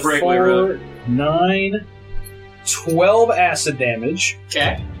Tracy in the breakaway room. 9, 12 acid damage,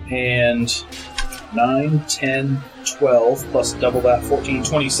 Okay. and 9, 10, 12, plus double that, 14,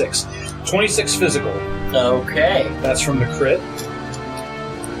 26. 26 physical. Okay. That's from the crit.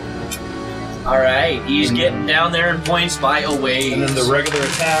 All right. He's getting down there in points by a ways. And then the regular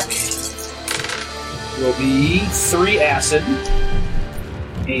attack will be 3 acid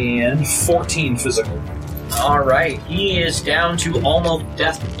and 14 physical. All right, he is down to almost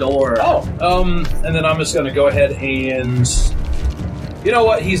death's door. And then I'm just going to go ahead and... You know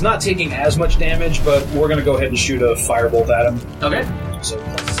what? He's not taking as much damage, but we're going to go ahead and shoot a firebolt at him. Okay. So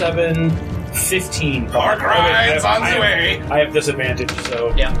plus 7, 15. Far Cry, it's on the way. I have disadvantage,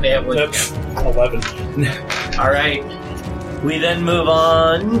 so... Yeah, they have one. That's 11. All right. We then move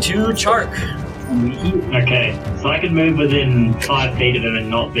on to Chark. Okay, so I can move within 5 feet of him and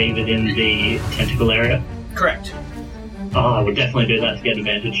not be within the tentacle area. Correct. Oh, I would definitely do that to get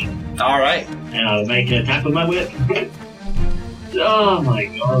advantage. All right. And I would make an attack with my whip. Oh my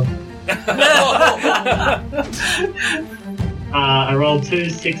god. I rolled 2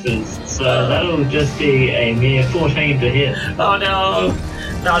 6s, so that'll just be a mere 14 to hit. Oh no,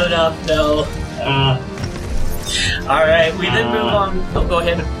 not enough. No. All right, we then move on. Oh, go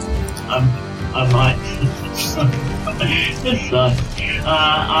ahead. I might. This sucks.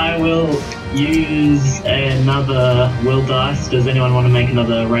 I will use another will dice. Does anyone want to make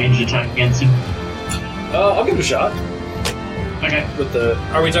another ranged attack against him? I'll give it a shot. Okay. With the,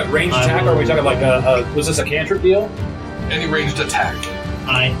 are we talking ranged attack, or are we talking like was this a cantrip deal? Any ranged attack.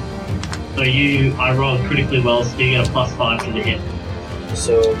 I rolled critically well, so you get a +5 to the hit.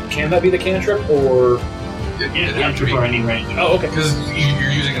 So can that be the cantrip, or? Yeah, cantrip or any range. Oh, okay. Because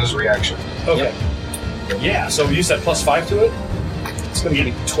you're using it as a reaction. Okay. Yeah, so you said +5 to it? It's going to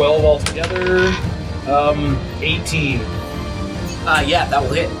give me 12 altogether. 18. Yeah, that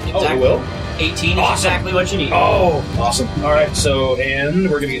will hit. Exactly. Oh, it will? 18 is Awesome. exactly what you need. Oh, awesome. Alright, so, and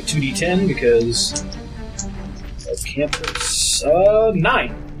we're going to get 2d10 because of cantrips.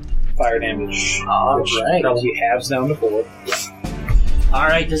 9 fire damage. All which right. probably halves down to 4. All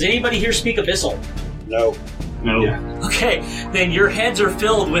right, does anybody here speak Abyssal? No. No. Okay, then your heads are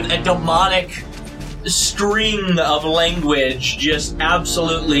filled with a demonic string of language, just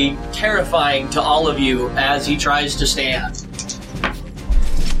absolutely terrifying to all of you as he tries to stand.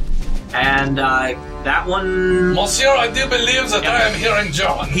 And that one... Monsieur, I do believe that I am hearing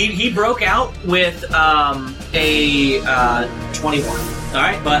German. He broke out with a 21.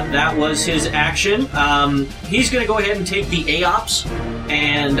 Alright, but that was his action. He's going to go ahead and take the AOPS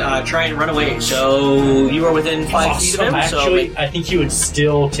and try and run away. So you are within 5 feet of him. Actually, I think he would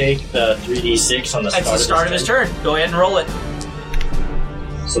still take the 3d6 on the That's the start of his turn. Go ahead and roll it.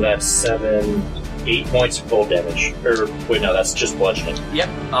 So that's 8 points of cold damage. Or, wait, no, that's just bludgeoning. Yep.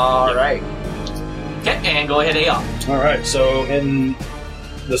 Alright. Okay, and go ahead, AOP. Alright, so, and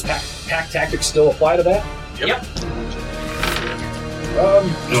does pack tactics still apply to that? Yep. Do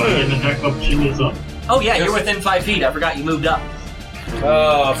I get an attack opportunity as well? Oh yeah, you're within 5 feet. I forgot you moved up.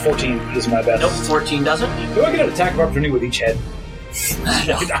 14 is my best. Nope, 14 doesn't. Do I get an attack of opportunity with each head?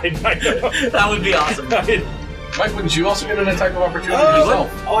 No. That would be awesome. Mike, wouldn't you also get an attack of opportunity yourself?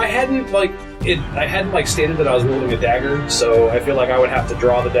 I hadn't stated that I was wielding a dagger, so I feel like I would have to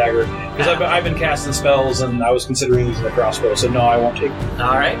draw the dagger because I've been casting spells and I was considering using the crossbow. So no, I won't take it.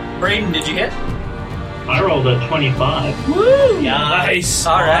 All right, Braden, did you hit? I rolled a 25. Woo! Nice.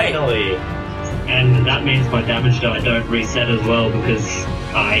 All right. Finally. And that means my damage die don't reset as well because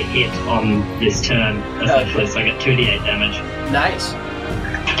I hit on this turn, essentially, so I get 2d8 damage. Nice.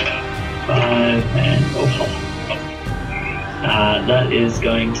 5 and... that is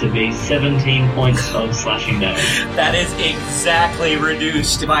going to be 17 points of slashing damage. That is exactly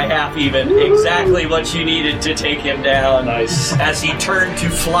reduced by half even. Exactly what you needed to take him down. Nice. As he turned to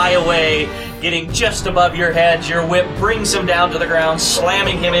fly away, getting just above your head, your whip brings him down to the ground,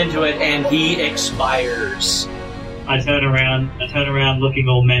 slamming him into it, and he expires. I turn around looking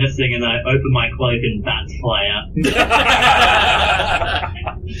all menacing, and I open my cloak and bats fly out.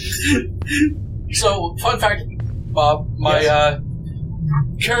 So, fun fact, Bob, my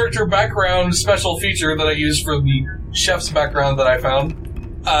character background special feature that I use for the chef's background that I found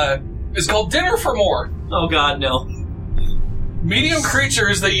is called Dinner for More. Oh god, no. Medium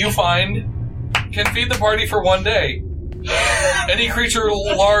creatures that you find can feed the party for 1 day. Any creature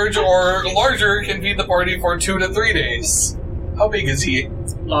large or larger can feed the party for 2 to 3 days. How big is he?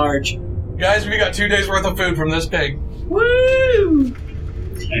 Large. Guys, we got 2 days worth of food from this pig. Woo!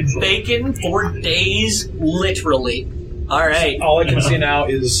 Excellent. Bacon for days, literally. Alright. All I can see now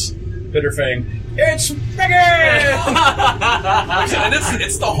is Bitterfang. It's bigger! And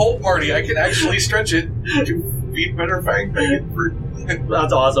it's the whole party. I can actually stretch it to feed Bitterfang bacon for...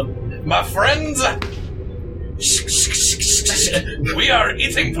 That's awesome. My friends, we are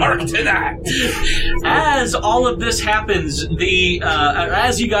eating pork tonight. As all of this happens,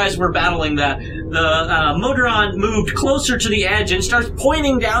 as you guys were battling that, The Modron moved closer to the edge and starts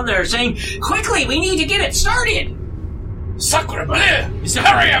pointing down there, saying, "Quickly, we need to get it started!" Sacre bleu!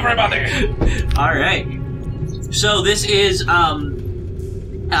 Hurry, everybody! All right. So this is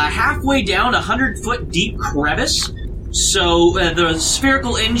halfway down a 100-foot deep crevice. So the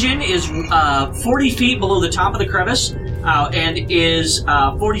spherical engine is 40 feet below the top of the crevice and is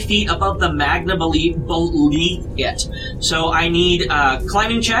 40 feet above the magna beneath it. So I need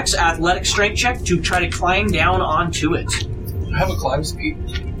climbing checks, athletic strength check to try to climb down onto it. I have a climb speed.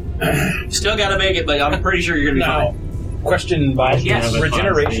 Still got to make it, but I'm pretty sure you're going to be fine. Question by Yes.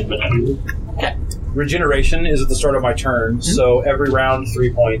 regeneration. Okay. Regeneration is at the start of my turn, so every round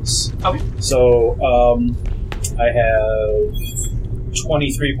 3 points. Okay. So I have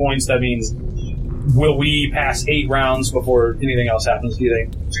 23 points. That means, will we pass 8 rounds before anything else happens? Do you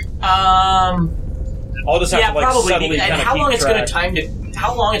think? I'll just have to probably. subtly And kind of how long keep it's going track. to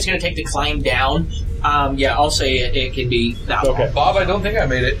how long it's going to take to climb down? I'll say it can be that long. Okay. Bob, I don't think I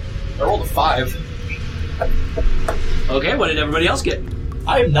made it. I rolled a 5. Okay, what did everybody else get?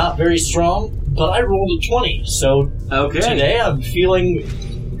 I am not very strong, but I rolled a 20. So Okay. today I'm feeling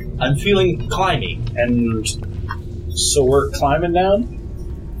climby. And so we're climbing down?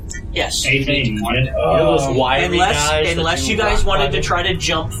 Yes. 18. Yeah. You know those wiry guys that Unless do you guys rock wanted to climbing? try to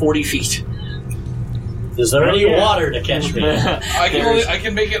jump 40 feet. Is there any Yeah. water to catch me? I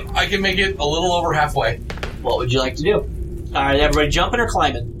can make it a little over halfway. What would you like to do? All right, everybody jumping or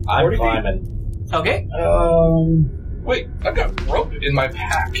climbing? I'm 40 feet. climbing. Okay. Wait, I've got rope in my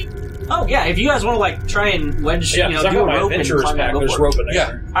pack. Oh, yeah, if you guys want to, try and wedge, Yeah, because I've do got a my rope and adventurer's climb down, pack. go There's for it. rope in there.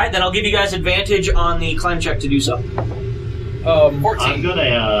 Yeah. All right, then I'll give you guys advantage on the climb check to do so. 14. I've got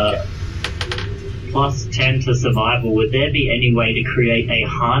a plus 10 to survival. Would there be any way to create a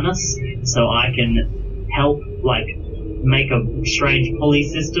harness so I can help, make a strange pulley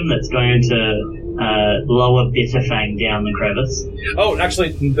system that's going to lower Bitterfang down the crevice? Oh,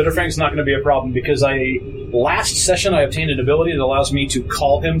 actually, Bitterfang's not going to be a problem because last session I obtained an ability that allows me to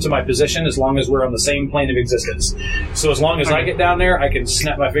call him to my position as long as we're on the same plane of existence. So as long as I get down there, I can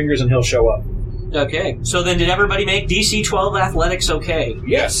snap my fingers and he'll show up. Okay, so then did everybody make DC 12 athletics okay?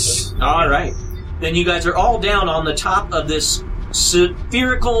 Yes. All right. Then you guys are all down on the top of this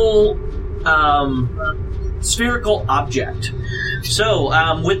spherical object.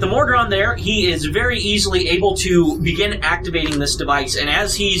 So, with the Mordron there, he is very easily able to begin activating this device. And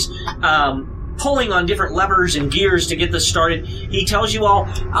as he's pulling on different levers and gears to get this started, he tells you all,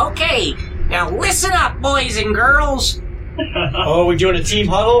 "Okay, now listen up, boys and girls." Oh, we're doing a team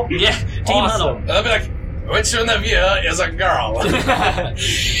huddle? Yeah, team huddle. And I'll be like, which one of you is a girl?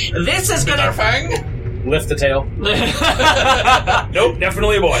 This is gonna... Bitterfang? Lift the tail. Nope,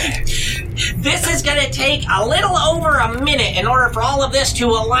 definitely a boy. This is gonna take a little over a minute in order for all of this to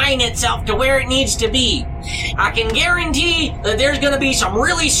align itself to where it needs to be. I can guarantee that there's gonna be some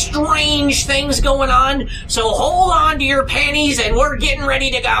really strange things going on, so hold on to your panties and we're getting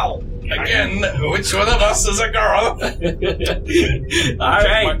ready to go. Again, which one of us is a girl?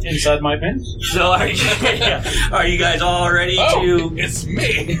 Alright, Inside my pants. so are you guys all ready to... It's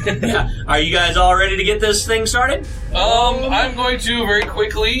me. Are you guys all ready to get this thing started? I'm going to very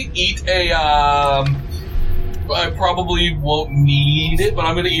quickly eat a, I probably won't need it, but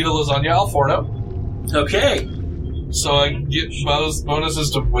I'm going to eat a lasagna al forno. Okay. So I get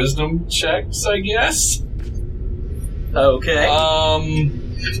bonuses to wisdom checks, I guess. Okay.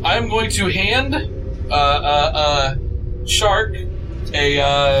 I'm going to hand Shark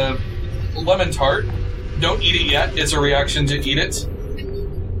a lemon tart. Don't eat it yet. It's a reaction to eat it,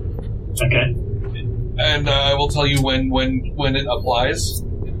 Okay. and I will tell you when it applies.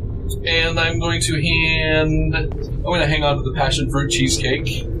 And I'm going to hang on to the passion fruit cheesecake.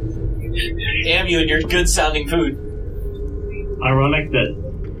 Damn you and your good sounding food. Ironic that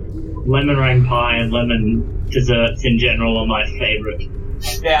lemon meringue pie and lemon desserts in general are my favorite.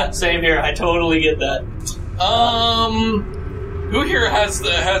 Yeah, same here. I totally get that. Who here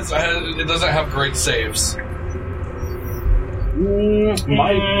it doesn't have great saves?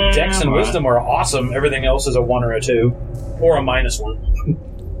 My dex and wisdom are awesome. Everything else is a 1 or a 2. Or a -1.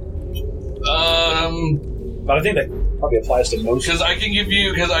 But I think that probably applies to most. Because I can give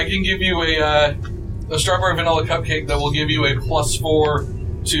you a strawberry vanilla cupcake that will give you a +4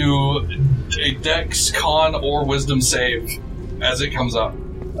 to a dex, con, or wisdom save as it comes up.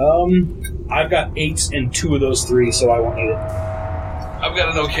 I've got 8s in 2 of those 3, so I won't need it. I've got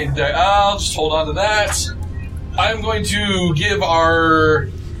an okay dex. I'll just hold on to that. I'm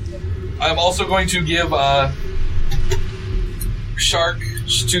also going to give Shark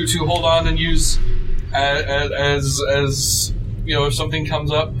to hold on and use as if something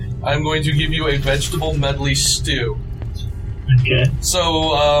comes up, I'm going to give you a vegetable medley stew. Okay.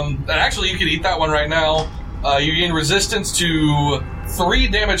 So, and actually, you could eat that one right now. You gain resistance to 3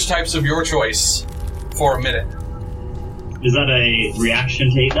 damage types of your choice for a minute. Is that a reaction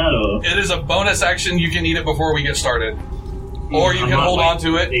to eat that, or? It is a bonus action. You can eat it before we get started. Or you can hold on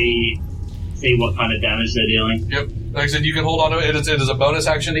to it. See what kind of damage they're dealing. Yep. Like I said, you can hold on to it. It is a bonus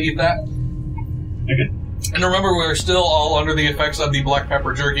action to eat that. Okay. And remember, we're still all under the effects of the black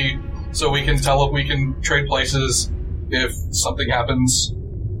pepper jerky, so we can tell if we can trade places if something happens.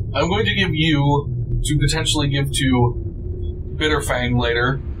 I'm going to give you, to potentially give to Bitterfang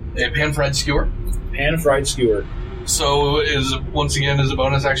later, a pan-fried skewer. Pan-fried skewer. So, once again, is a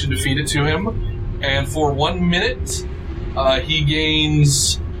bonus action to feed it to him. And for 1 minute, he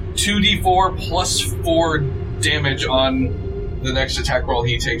gains 2d4 plus 4 damage on the next attack roll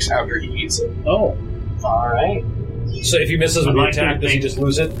he takes after he eats it. Oh. Alright. So if he misses with the attack, does he just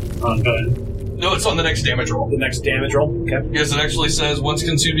lose it? Oh, go ahead. No, it's on the next damage roll. The next damage roll? Okay. Yes, it actually says, once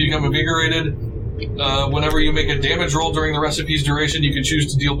consumed, you become invigorated. Whenever you make a damage roll during the recipe's duration, you can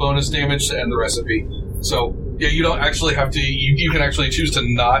choose to deal bonus damage to end the recipe. So, yeah, you don't actually have to... You can actually choose to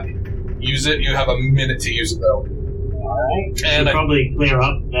not use it. You have a minute to use it, though. Alright. And Should probably clear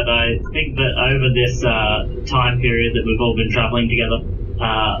up that I think that over this time period that we've all been travelling together,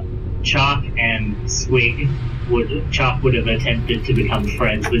 Chark and Squig Chark would have attempted to become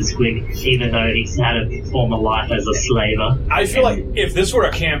friends with Squig, even though he's had a former life as a slaver. I feel like if this were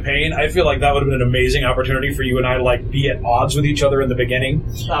a campaign, I feel like that would have been an amazing opportunity for you and I to be at odds with each other in the beginning.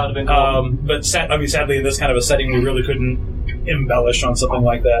 That would have been cool. But sadly, in this kind of a setting, we really couldn't embellish on something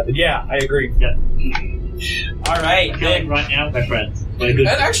like that. But yeah, I agree. Yeah. Alright, then. Right now, we're friends. We're good.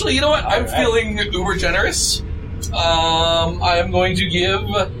 And actually, you know what? I'm feeling uber generous. I am going to give...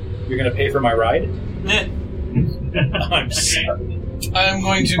 You're going to pay for my ride? Eh. I'm sorry. I'm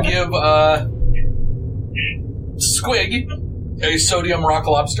going to give Squig a sodium rock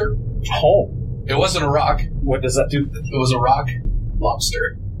lobster. Oh. It wasn't a rock. What does that do? It was a rock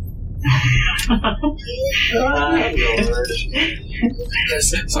lobster.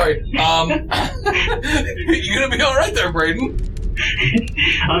 Sorry. You gonna be all right there, Braden?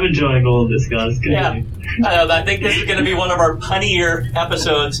 I'm enjoying all of this, guys. Yeah. I think this is going to be one of our punnier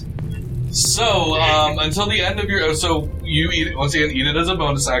episodes. So, until the end of your... So, you eat it, once again, eat it as a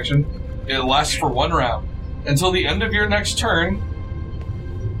bonus action. It lasts for 1 round. Until the end of your next turn,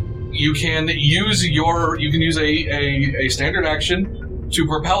 you can use a standard action to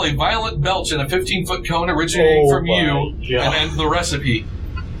propel a violent belch in a 15-foot cone originating from you and end the recipe.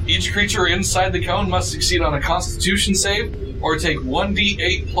 Each creature inside the cone must succeed on a Constitution save or take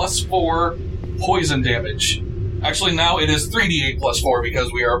 1d8 plus 4 poison damage. Actually, now it is 3d8 plus 4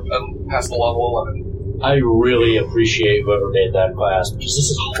 because we are past the level 11. I really appreciate whoever made that class because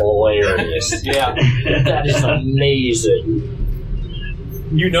this is hilarious. Yeah. That is amazing.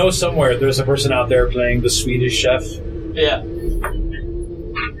 You know somewhere there's a person out there playing the Swedish chef. Yeah.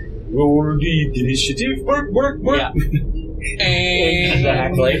 Roll the initiative. Work. Yeah. And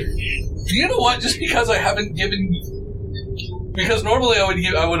Exactly. you know what? Just because I haven't given... Because normally I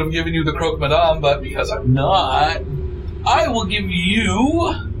would have given you the Croque Madame, but because I'm not, I will give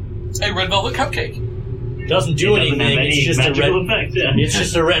you a red velvet cupcake. Doesn't do anything. It's just a red. Effect, yeah. It's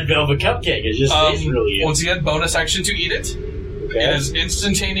just a red velvet cupcake. It just tastes really good. Once again, bonus action to eat it. Okay. It is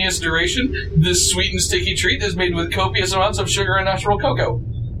instantaneous duration. This sweet and sticky treat is made with copious amounts of sugar and natural cocoa.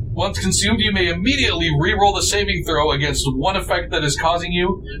 Once consumed, you may immediately re-roll the saving throw against one effect that is causing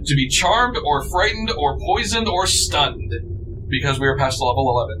you to be charmed or frightened or poisoned or stunned, because we are past level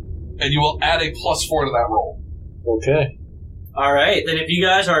 11. And you will add a plus 4 to that roll. Okay. Alright, then if you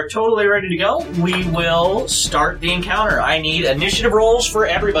guys are totally ready to go, we will start the encounter. I need initiative rolls for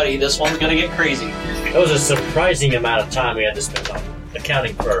everybody. This one's going to get crazy. That was a surprising amount of time we had to spend on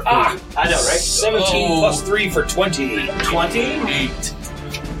accounting for our food. I know, right? 17 plus 3 for 20. 20. 8.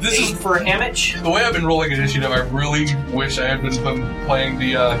 This 8 is for Hamich. the way I've been rolling initiative. I really wish I had been playing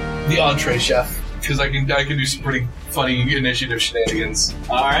the entree chef, because I can do some pretty funny initiative shenanigans.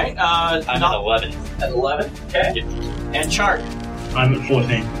 Alright, I'm at 11. At 11. Okay. And Chark. I'm at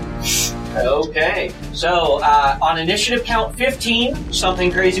 14. Okay. So, on initiative count 15,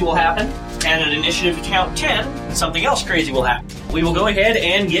 something crazy will happen. And at initiative count 10, something else crazy will happen. We will go ahead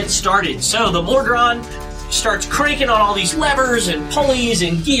and get started. So, the Mordron starts cranking on all these levers and pulleys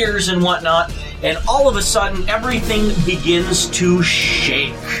and gears and whatnot, and all of a sudden, everything begins to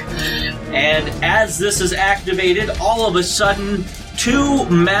shake. And as this is activated, all of a sudden, 2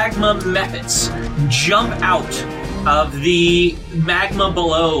 magma mephits jump out of the magma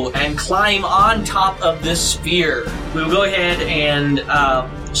below and climb on top of this sphere. We will go ahead and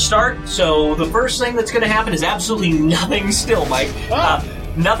start. So the first thing that's going to happen is absolutely nothing still, Mike.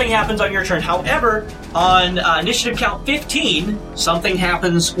 Nothing happens on your turn. However, on initiative count 15, something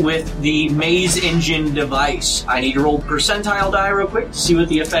happens with the maze engine device. I need to roll percentile die real quick to see what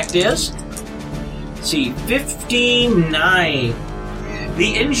the effect is. Let's see, 59.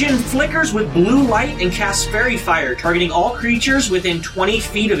 The engine flickers with blue light and casts fairy fire, targeting all creatures within 20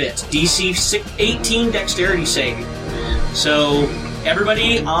 feet of it. DC 18 dexterity save. So,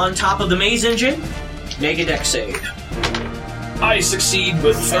 everybody on top of the maze engine, make a dex save. I succeed,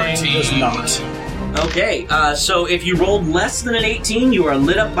 but Fang does not. Okay, so if you rolled less than an 18, you are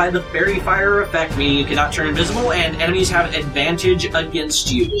lit up by the fairy fire effect, meaning you cannot turn invisible, and enemies have advantage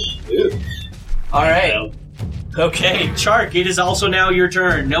against you. Alright. Okay, Chark, it is also now your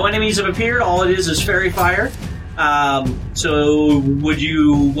turn. No enemies have appeared, all it is fairy fire. So,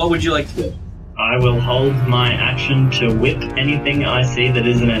 what would you like to do? I will hold my action to whip anything I see that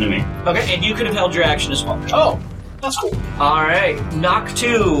is an enemy. Okay, and you could have held your action as well. Oh, that's cool. Alright, knock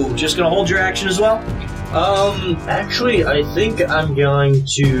 2. Just gonna hold your action as well? Actually, I think I'm going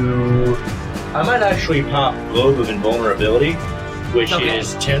to... I might actually pop Globe of Invulnerability, which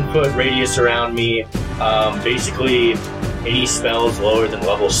is 10-foot radius around me. Basically, any spells lower than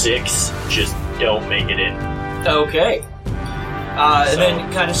level 6 just don't make it in. Okay. And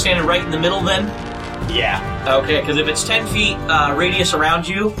then kind of standing right in the middle then? Yeah. Okay, because if it's 10 feet radius around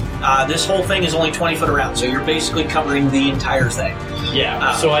you, this whole thing is only 20 foot around, so you're basically covering the entire thing.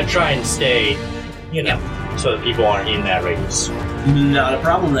 Yeah, so I try and stay, so that people aren't in that radius. Not a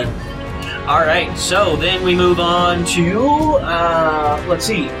problem then. Alright, so then we move on to, let's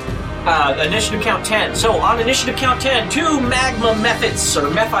see, initiative count 10. So on initiative count 10, 2 magma methods, or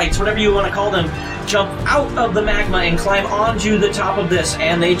mephites, whatever you want to call them, jump out of the magma and climb onto the top of this,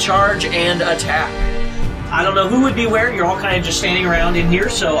 and they charge and attack. I don't know who would be where, you're all kind of just standing around in here,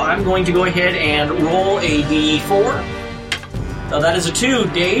 so I'm going to go ahead and roll a d4. So that is a 2,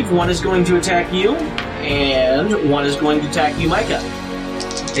 Dave. 1 is going to attack you, and 1 is going to attack you, Micah.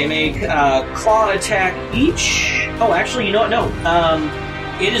 They make claw attack each. Oh, actually, you know what? No.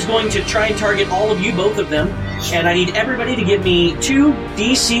 It is going to try and target all of you, both of them, and I need everybody to give me 2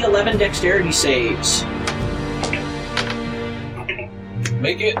 DC 11 dexterity saves.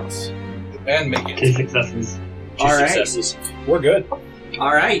 Make it. And make it. 2 successes. 2 successes. We're good.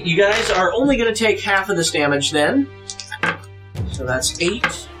 Alright, you guys are only going to take half of this damage then. So that's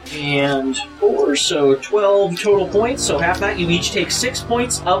 8 and 4, so 12 total points. So half that, you each take 6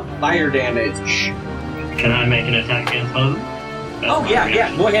 points of fire damage. Can I make an attack against one of them? Oh,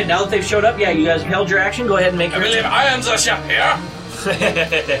 yeah. Go ahead. Now that they've showed up, yeah, you guys have held your action. Go ahead and make I your believe I am the chef here.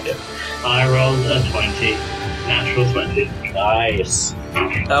 I rolled a 20. Natural 20. Nice.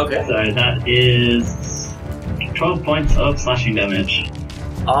 Okay. So that is 12 points of slashing damage.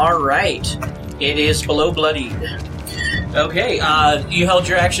 Alright. It is below bloodied. Okay, you held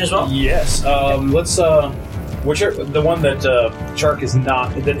your action as well? Yes. Let's, the one that Chark is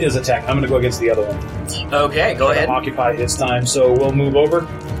not, that is attacked, I'm going to go against the other one. Okay, go ahead. Occupy its time, so we'll move over.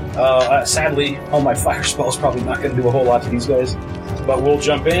 Sadly, all my fire spells probably not going to do a whole lot to these guys. But we'll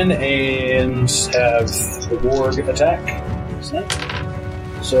jump in and have the Warg attack.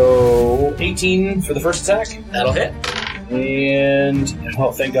 So, 18 for the first attack. That'll hit. And,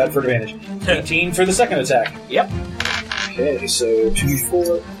 oh, thank God for advantage. 18 for the second attack. Yep. Okay, so 2,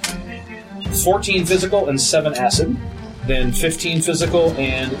 4, 14 physical and 7 acid. Then 15 physical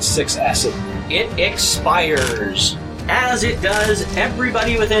and 6 acid. It expires. As it does,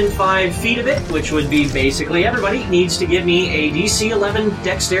 everybody within 5 feet of it, which would be basically everybody, needs to give me a DC 11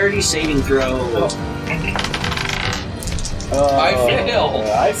 dexterity saving throw. I fail.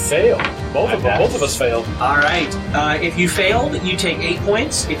 I fail. Both of us failed. Alright, if you failed, you take 8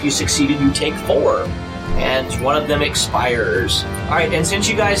 points. If you succeeded, you take 4. And one of them expires. Alright, and since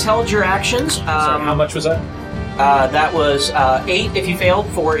you guys held your actions... Sorry, how much was that? That was 8 if you failed,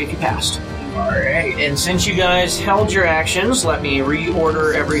 4 if you passed. Alright, and since you guys held your actions, let me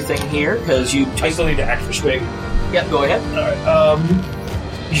reorder everything here, because you... I still need to act for Swig. Yep, go ahead.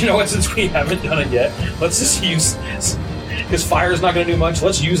 Alright, you know what, since we haven't done it yet, let's just use... Because fire's not going to do much,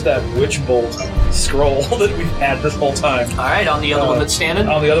 let's use that Witch Bolt scroll that we've had this whole time. Alright, on the other one that's standing?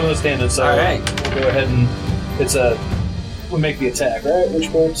 On the other one that's standing, so Alright. We'll go ahead and... We'll make the attack, right?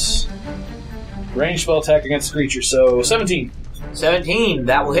 Witch Bolts... Range spell attack against the creature, so 17. 17,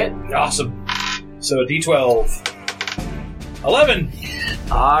 that will hit. Awesome. So D12. 11!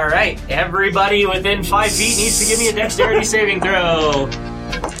 Alright, everybody within 5 feet needs to give me a dexterity saving throw.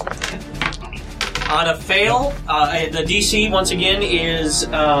 On a fail, the DC once again is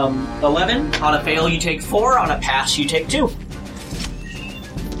 11. On a fail, you take 4. On a pass, you take 2.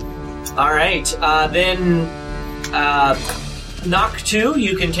 All right. Then knock 2.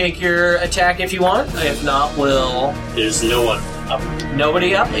 You can take your attack if you want. If not, we'll. There's no one up.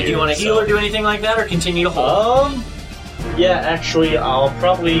 Nobody up. If you want to heal or do anything like that, or continue to hold. Yeah, actually, I'll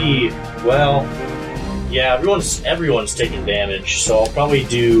probably. Well, yeah, everyone's taking damage, so I'll probably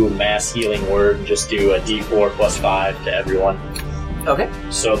do mass healing word and just do a D4 plus 5 to everyone. Okay.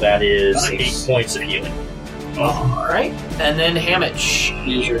 So that is Nice. 8 points of healing. All right. And then Hamich,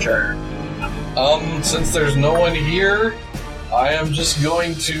 is your turn. Since there's no one here, I am just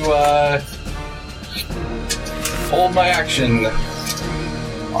going to hold my action.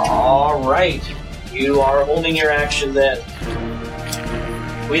 All right. You are holding your action then.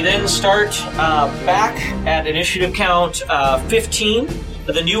 We then start back at initiative count 15.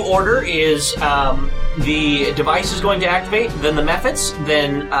 The new order is the device is going to activate, then the methods,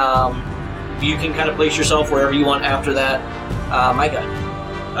 then you can kind of place yourself wherever you want after that. My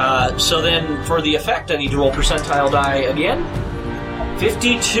God. So then for the effect, I need to roll percentile die again.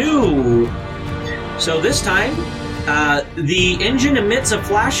 52. So this time, the engine emits a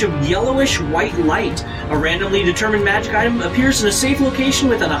flash of yellowish-white light. A randomly determined magic item appears in a safe location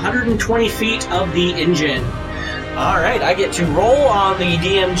within 120 feet of the engine. Alright, I get to roll on the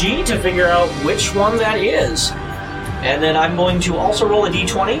DMG to figure out which one that is. And then I'm going to also roll a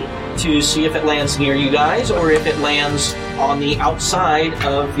d20 to see if it lands near you guys or if it lands on the outside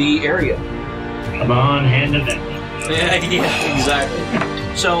of the area. Come on, hand it back. Yeah,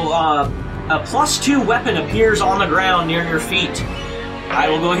 exactly. So, a +2 weapon appears on the ground near your feet. I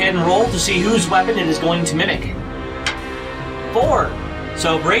will go ahead and roll to see whose weapon it is going to mimic. 4.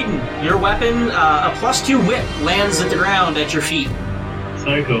 So, Braden, your weapon, a +2 whip, lands at the ground at your feet.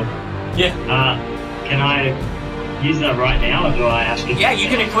 So cool. Yeah. Can I use that right now, or do I have to? Yeah, you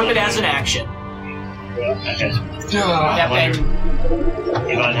can equip it as an action. Okay. Yep, and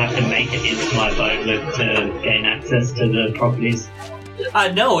If I'd have to make it into my boat loop to gain access to the properties.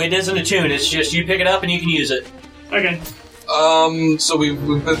 no, it isn't a tune. It's just you pick it up and you can use it. Okay. So we've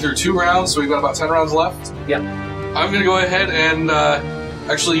been through 2 rounds, so we've got about 10 rounds left. Yep. I'm gonna go ahead and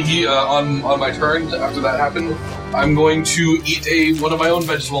actually on my turn after that happened, I'm going to eat one of my own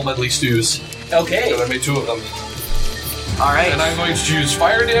vegetable medley stews. Okay. I made 2 of them, All right. and I'm going to choose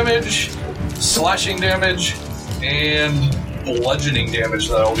fire damage, slashing damage, and bludgeoning damage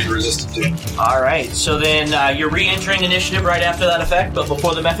that I'll be resistant to. All right. So then you're re-entering initiative right after that effect, but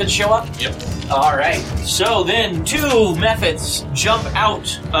before the methods show up. Yep. All right. So then 2 methods jump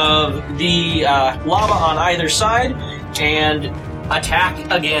out of the lava on either side and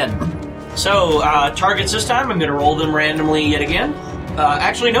attack again. So targets this time, I'm going to roll them randomly yet again.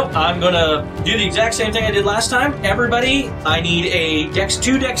 Actually, nope. I'm going to do the exact same thing I did last time. Everybody, I need a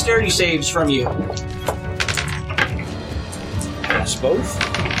 2 dexterity saves from you. Pass both.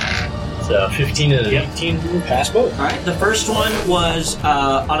 So 15 and Yep. 18. Pass both. All right. The first one was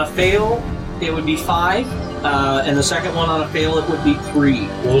on a fail, it would be 5, and the second one on a fail, it would be 3.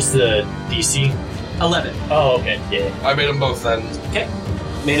 What was the DC? 11. Oh, okay. Yeah. I made them both then. Okay.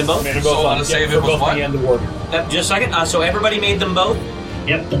 Made them both? Made them So both on on. the save, for it was both what? me and the warrior. Just a second. So everybody made them both?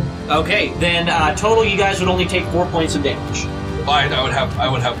 Yep. Okay. Then total, you guys would only take 4 points of damage. I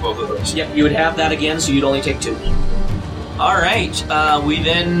would have both of those. Yep, you would have that again, so you'd only take 2. All right. We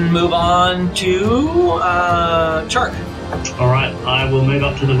then move on to Chark. Alright, I will move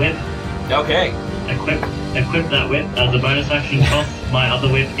up to the whip, Okay. equip that whip as a bonus action, toss my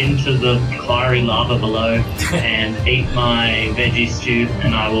other whip into the fiery lava below, and eat my veggie stew,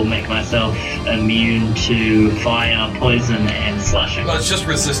 and I will make myself immune to fire, poison, and slashing. Well, it's just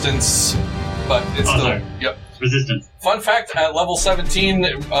resistance, but it's Oh, still. sorry. Yep. Resistant. Fun fact: at level 17,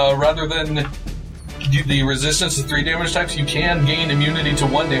 rather than the resistance to 3 damage types, you can gain immunity to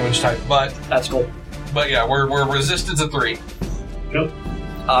 1 damage type. But That's cool. yeah, we're resistant to 3. Cool.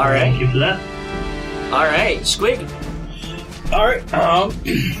 All right. Thank you for that. All right. Squig. All right.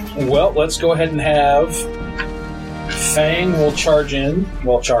 Well, let's go ahead and have Fang will charge in.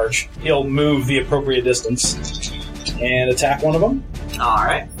 Well, charge. He'll move the appropriate distance and attack one of them. All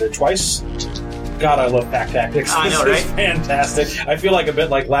right. Or twice. God, I love pack tactics. I know, This is right? fantastic. I feel like a bit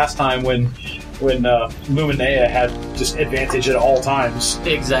like last time when Luminea had just advantage at all times.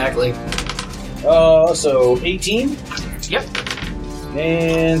 Exactly. So 18 Yep.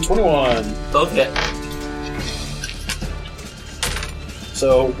 and 21. Both hit.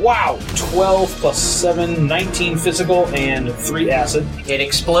 So, wow, 12 plus 7, 19 physical, and 3 acid. It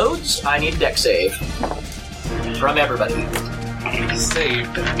explodes. I need a dex save from everybody.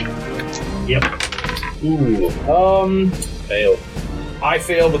 Saved. Yep. Fail. I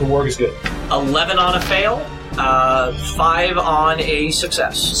failed, but the warg is good. 11 on a fail, 5 on a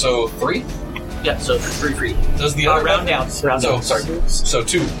success. So 3? Yeah, so 3 free. Does the other round down. Round down. Sorry. So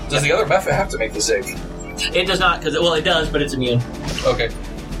 2. Does the other Mephit have to make the save? It does not, because it does, but it's immune. Okay.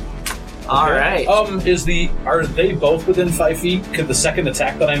 All right. Are they both within 5 feet? Could the second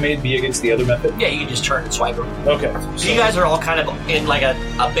attack that I made be against the other method? Yeah, you can just turn and swipe them. Okay. So you guys are all kind of in like a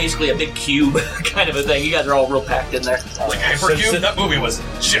basically a big cube kind of a thing. You guys are all real packed in there. Like Hypercube, that movie was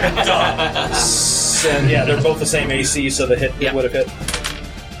jacked up. And yeah, they're both the same AC, so the hit would have hit.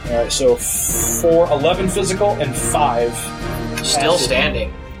 All right, so 11 physical and 5. Still acid.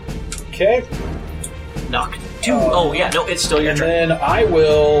 standing. Okay. Knock. 2. It's still your And turn. then I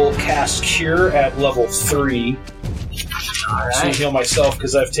will cast Cure at level 3 All to right. heal myself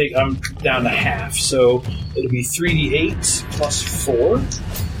because I'm down to half. So it'll be 3d8 plus 4.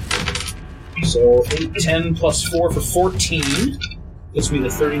 So 8, 10 plus 4 for 14. Gets me to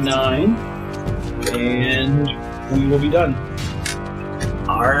 39. And we will be done.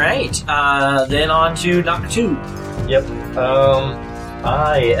 All right. Then on to knock 2. Yep.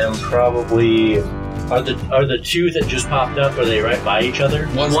 I am probably. Are the two that just popped up? Are they right by each other?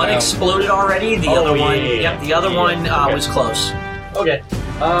 One's One down. exploded already. The Oh, other yeah, one. yeah, yeah. Yep. The other Yeah, one okay. was close. Okay.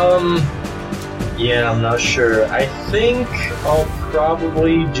 Yeah, I'm not sure. I think I'll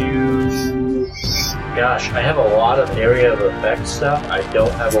probably do. Gosh, I have a lot of area of effect stuff. I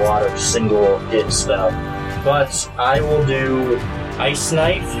don't have a lot of single hit stuff. But I will do Ice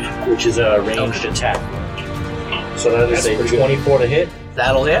Knife, which is a ranged attack. So that is That's a pretty good. 24 to hit.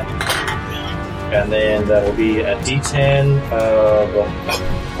 That'll hit. And then that will be a D10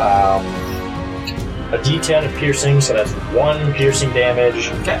 a D10 of piercing, so that's 1 piercing damage,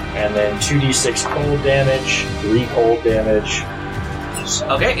 Okay. and then 2d6 cold damage, 3 cold damage.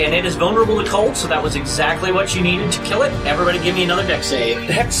 Okay, and it is vulnerable to cold, so that was exactly what you needed to kill it. Everybody, give me another dex save.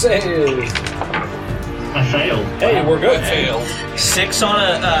 Dex save. I failed. Hey, we're good. I failed. 6 on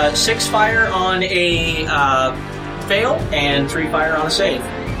a 6 fire on a fail, and 3 fire on a save.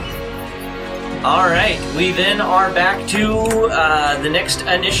 All right, we then are back to the next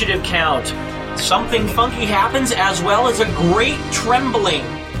initiative count. Something funky happens, as well as a great trembling.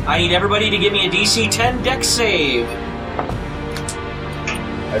 I need everybody to give me a DC 10 dex save.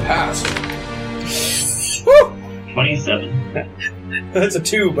 I passed. 27. That's a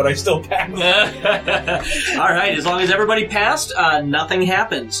 2, but I still pass. All right, as long as everybody passed, nothing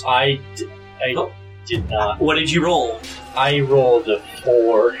happens. I Oh. did not. What did you roll? I rolled a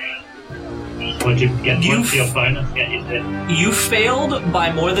 4. What'd you get? You What's your bonus? Get you there. You failed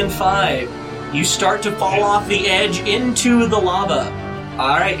by more than 5. You start to fall off the edge into the lava.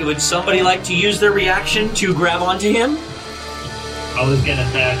 All right, would somebody like to use their reaction to grab onto him? I was gonna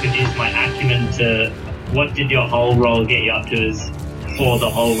say I could use my acumen to. What did your whole roll get you up to? Is for the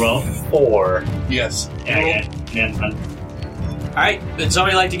whole roll? 4. Yes. Okay. Yeah, fine. All right, would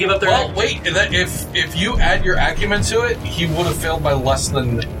somebody like to give up their? Well, wait. If you add your acumen to it, he would have failed by less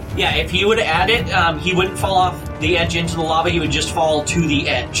than. Yeah, if he would add it, he wouldn't fall off the edge into the lava. He would just fall to the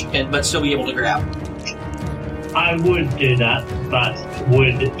edge, but still be able to grab. I would do that, but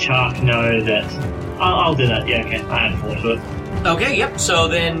would Chark know that? I'll do that. Yeah, okay. I had 4 to it. Okay, yep. So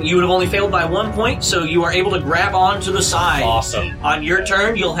then you would have only failed by 1 point, so you are able to grab onto the side. Awesome. On your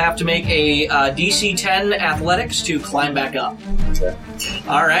turn, you'll have to make a DC 10 athletics to climb back up. Okay.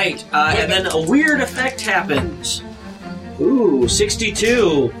 All right, and then a weird effect happens. Ooh,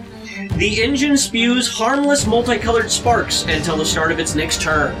 62. The engine spews harmless multicolored sparks until the start of its next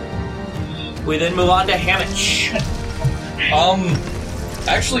turn. We then move on to Hamich.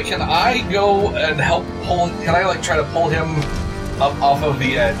 Actually, can I go and help pull? Can I try to pull him up off of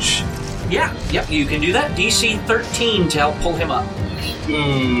the edge? Yeah, yep, you can do that. DC 13 to help pull him up.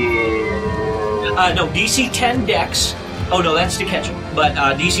 No, DC 10 Dex. Oh no, that's to catch him. But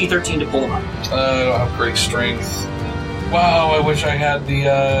DC 13 to pull him up. I don't have great strength. Wow, I wish I had the.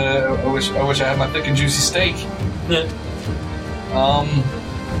 I wish I had my thick and juicy steak.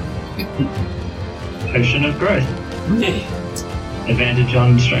 Potion of growth. Advantage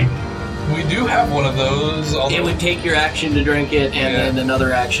on strength. We do have one of those. It would take your action to drink it, and then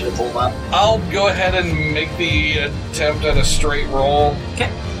another action to pull him up. I'll go ahead and make the attempt at a straight roll. Okay.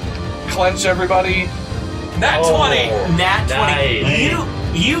 Clench everybody. Nat 20! Nat 20. Nice.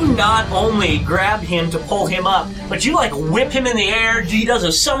 You not only grab him to pull him up, but you whip him in the air. He does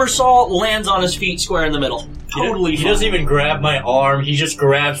a somersault, lands on his feet square in the middle. Totally He fine. doesn't even grab my arm. He just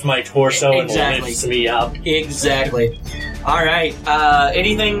grabs my torso Exactly. and lifts me up. Exactly. All right.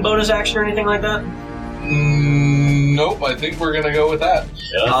 Anything bonus action or anything like that? Nope, I think we're gonna go with that.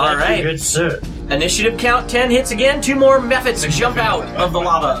 Yeah, All thank you, right. good sir. Initiative count 10 hits again. 2 more Mephits jump out of the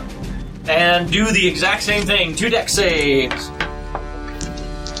lava and do the exact same thing. 2 dex saves.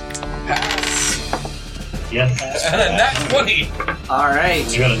 Yes. And a nat 20. Alright.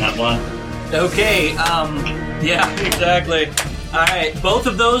 You got a nat 1. Okay, yeah, exactly. Alright, both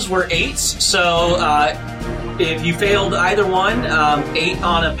of those were 8s, so if you failed either one, 8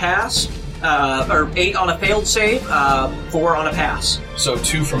 on a pass, or 8 on a failed save, 4 on a pass. So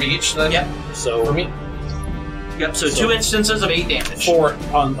 2 from each then? Yep. So For me? Yep, so 2 instances of 8 damage. 4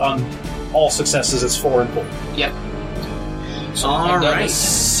 on all successes. It's 4 and 4. Yep. So I'm down to Alright.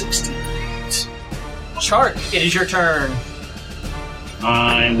 68. Chark, it is your turn.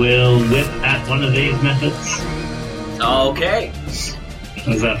 I will whip at one of these methods. Okay.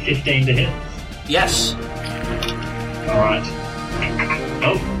 Was that 15 to hit? Yes. Alright.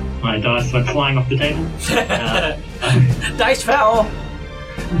 Oh, my dice went flying off the table. Dice foul.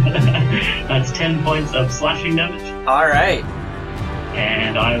 That's 10 points of slashing damage. Alright.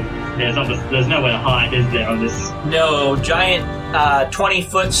 And there's nowhere to hide, is there, on this? No, giant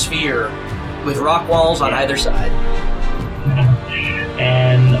 20-foot sphere with rock walls on either side.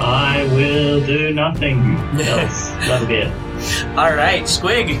 And I will do nothing else. That'll be it. Alright,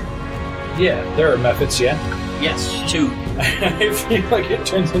 Squig. Yeah, there are methods. Yeah. Yes, 2. I feel like it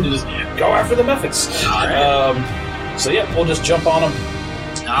turns into just go after the methods. Alright. So yeah, we'll just jump on them.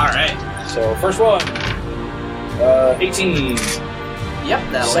 Alright. So first one, 18.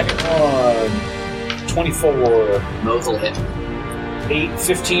 Yep, that'll Second one, 24. both will hit. 8,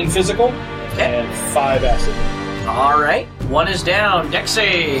 15 physical, Okay. and 5 acid. Alright, 1 is down. Dex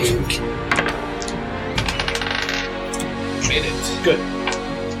save. Made it. Good.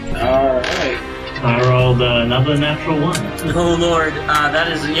 Alright. I rolled another natural 1. Oh lord,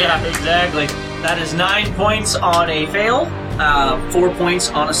 that is, yeah, exactly. That is 9 points on a fail, 4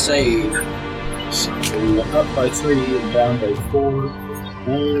 points on a save. So up by 3 and down by 4.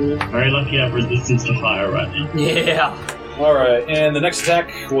 Very lucky I have resistance to fire right now. Yeah. Alright, and the next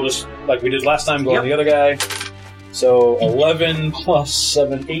attack, we'll just, like we did last time, go on the other guy. So 11 plus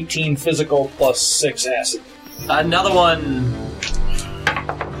 7, 18 physical plus 6 acid. Another one.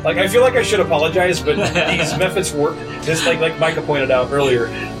 Like, I feel like I should apologize, but these methods work. Just like Micah pointed out earlier,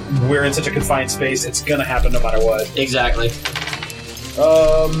 we're in such a confined space, it's gonna happen no matter what. Exactly.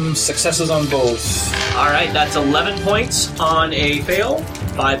 Successes on both. Alright, that's 11 points on a fail,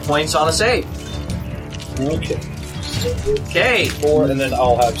 5 points on a save. Okay. Okay. 4, and then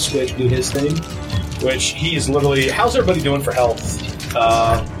I'll have Switch do his thing. Which he's literally. How's everybody doing for health?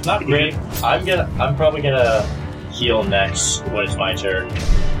 Not great. I'm probably gonna heal next when it's my turn.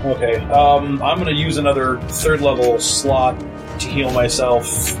 Okay. I'm gonna use another 3rd level slot to heal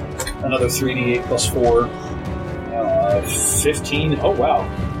myself. Another 3d8 plus 4. 15. Oh wow.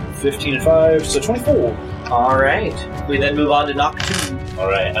 15 and 5, so 24. Alright. We then move on to knock 2.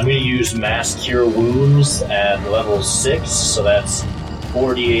 Alright, I'm gonna use Mass Cure Wounds at level 6, so that's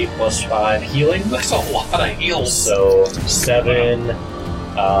 48 plus 5 healing. That's a lot of heals. So 7,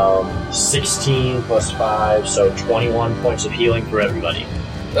 16 plus 5, so 21 points of healing for everybody.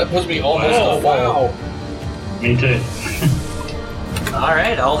 That puts me almost Oh, to full. wow. Me too.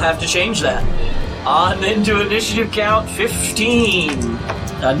 Alright, I'll have to change that. On into initiative count 15.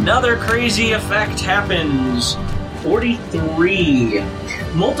 Another crazy effect happens. 43.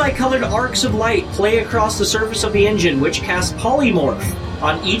 Multicolored arcs of light play across the surface of the engine, which casts polymorph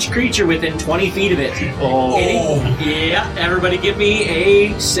on each creature within 20 feet of it. Oh. Yeah, everybody give me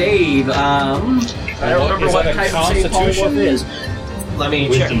a save. I don't remember Is what that a type of save Constitution? polymorph is. Let me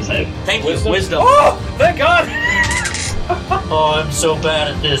Wisdom check. save. Thank you, wisdom. Oh, thank God! Oh, I'm so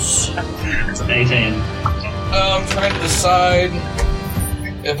bad at this. 18. I'm trying to decide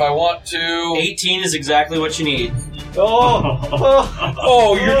if I want to. 18 is exactly what you need.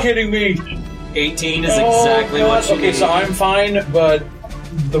 Oh, you're kidding me! 18 is exactly what you need. Okay, so I'm fine, but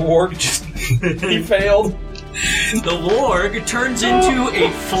the warg just he failed. The warg turns into a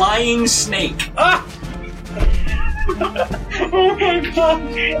flying snake. Ah! Oh my god!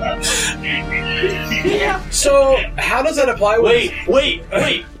 Yeah. So how does that apply? Wait!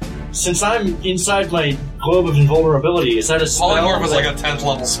 Since I'm inside my globe of invulnerability, is that a spell? Polymorph is like a 10th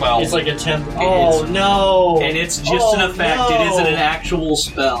level spell. It's like a 10th. Oh no! And it's just an effect. No. It isn't an actual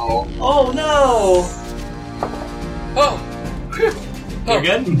spell. Oh no! Oh! You're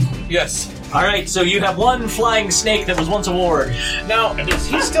good? Yes. Alright, so you have one flying snake that was once a warg. Now is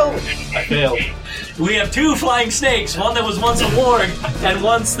he still? I failed. We have 2 flying snakes, one that was once a warg, and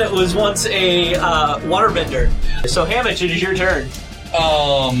one that was once a waterbender. So Hamich, it is your turn.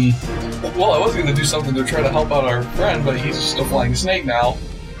 Well, I was going to do something to try to help out our friend, but he's just a flying snake now.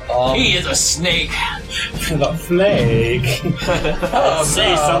 He is a snake. The snake.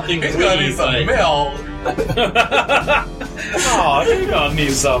 Say something He's gonna need some please, milk. Oh, you're gonna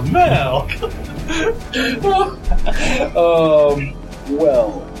need some milk.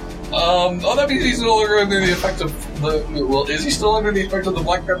 Well. That means he's no longer under the effect of the. Well, is he still under the effect of the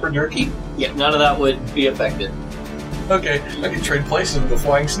black pepper jerky? Yeah, none of that would be affected. Okay, I can trade places with the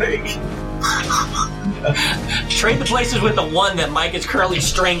flying snake. Trade the places with the one that Mike is currently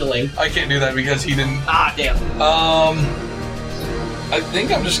strangling. I can't do that because he didn't. Ah, damn. I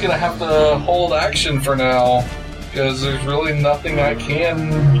think I'm just gonna have to hold action for now because there's really nothing I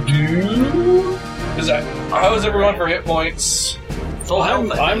can do. How is everyone for hit points? Full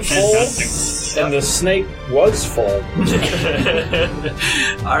health. I'm full, and the snake was full.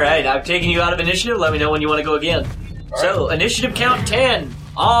 All right, I've taken you out of initiative. Let me know when you want to go again. So, initiative count 10.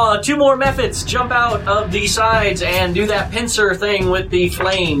 2 more methods. Jump out of the sides and do that pincer thing with the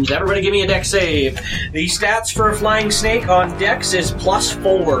flames. Everybody give me a dex save. The stats for a flying snake on dex is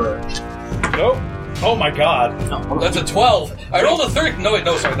 +4. Nope. Oh my god. That's a 12. I rolled a 3. No, wait,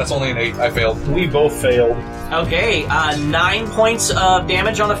 no, sorry, that's only an 8. I failed. We both failed. Okay, 9 points of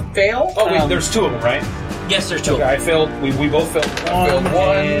damage on a fail. Oh, wait, there's 2 of them, right? Yes, there's 2 of Okay, them. I failed. We both failed failed one.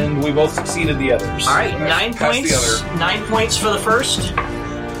 and we both succeeded the others. All right, 9 Pass the points. other. 9 points for the first,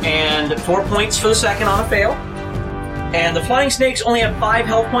 and 4 points for the second on a fail. And the flying snakes only have 5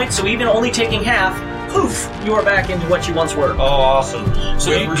 health points, so even only taking half, poof, you are back into what you once were. Oh, awesome. So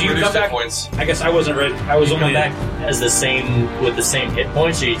With do you reduced come hit back? points. I guess I wasn't ready. I was You only come back as the same with the same hit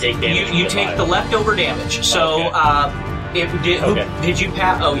points, or you take damage. You from take five? the leftover damage. So, Okay. Okay. did you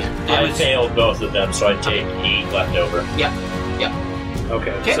pass? Oh yeah, it I was- failed both of them, so I take 8 left over. yeah.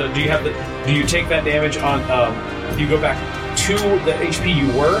 Okay. Okay. So do you take that damage on? Do you go back to the HP you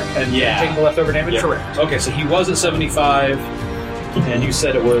were and Yeah. take the leftover damage? Yep. Correct. Okay, so he was at 75, and you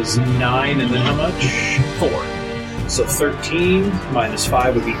said it was 9, and then how much? 4. So 13 minus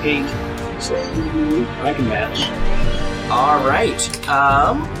 5 would be 8. So I can match. All right.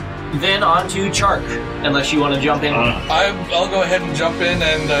 Then on to Chark, unless you want to jump in. I'll go ahead and jump in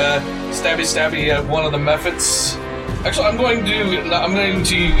and stabby at one of the methods. Actually, I'm going to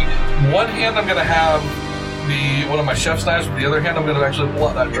one hand I'm going to have one of my chef's knives. With the other hand, I'm going to actually pull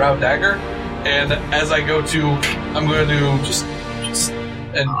out that drow dagger, and as I go to, I'm going to just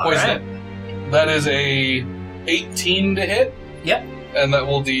and poison right. it. That is a 18 to hit. Yep. And that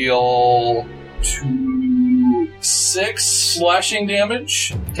will deal 6 slashing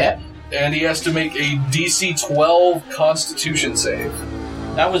damage. Okay. And he has to make a DC 12 Constitution save.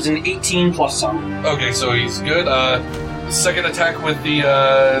 That was an 18 plus some. Okay, so he's good. Second attack with the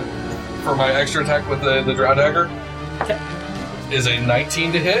for my extra attack with the drow dagger Okay. is a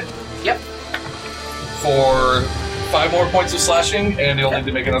 19 to hit Yep. for 5 more points of slashing, and he'll need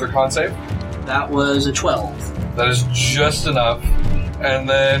to make another con save. That was a 12. That is just enough. And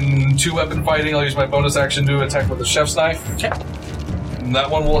then 2 weapon fighting. I'll use my bonus action to attack with the chef's knife. Okay. And that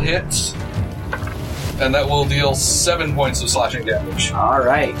one will hit. And that will deal 7 points of slashing damage. All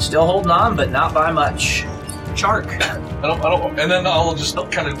right. Still holding on, but not by much. Chark. I don't. And then I'll just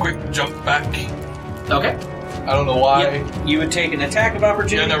kind of quick jump back. Okay. I don't know why. Yep. You would take an attack of Yeah,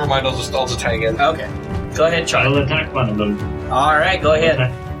 opportunity. never mind. I'll just hang in. Okay. Go ahead, Chark. I'll attack one of them. All right. Go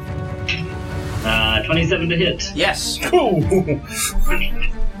ahead. 27 to hit. Yes. Cool.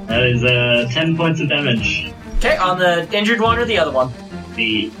 That is 10 points of damage. Okay. On the injured one or the other one?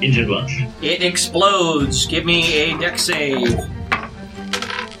 The injured one. It explodes. Give me a dex save.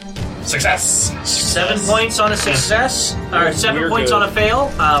 Success. 7 points on a success, or 7 We're points good. on a fail.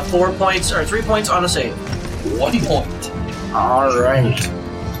 4 points or 3 points on a save. 1 point. All right.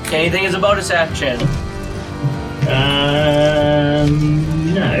 Anything as a bonus action?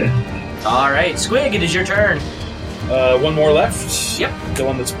 No. All right, Squig. It is your turn. 1 more left. Yep. The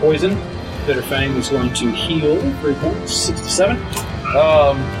one that's poisoned. Bitterfang is going to heal 3 points, 67.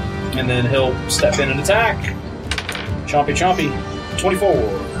 And then he'll step in and attack. Chompy chompy. 24.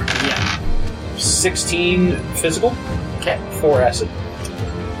 Yeah. 16 physical. Okay. 4 acid.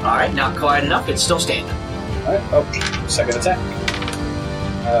 All right, not quite enough. It's still standing. Alright, oh, second attack.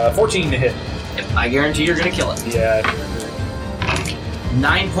 14 to hit. Yep, I guarantee you're going to kill it. Yeah.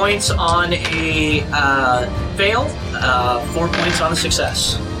 9 points on a fail. 4 points on a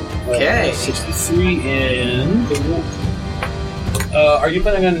success. Okay. 63 and... are you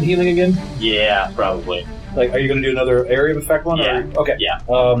planning on healing again? Yeah, probably. Like, are you going to do another area of effect one? Yeah. Or, okay. Yeah.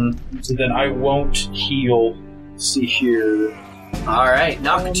 So then I won't heal. Let's see here. All right,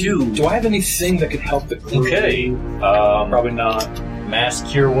 knock 2. Do I have anything that could help the crew? Okay. Probably not. Mass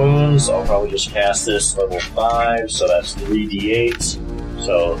Cure Wounds. I'll probably just cast this level 5, so that's 3d8.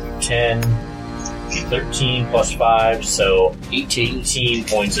 So 10, 13 plus 5, so 18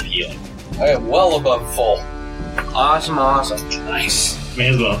 points of healing. I am well above full. Awesome. Nice. May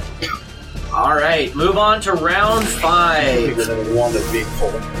as well. All right, move on to round 5. Bigger than one of being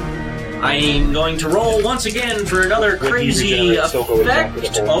full. I'm going to roll once again for another When you crazy regenerate, still go exactly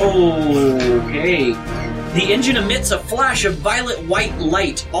effect. the whole Okay. The engine emits a flash of violet-white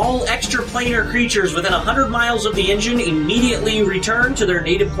light. All extraplanar creatures within 100 miles of the engine immediately return to their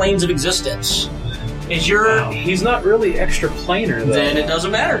native planes of existence. Is your... He's not really extra planar, though. Then it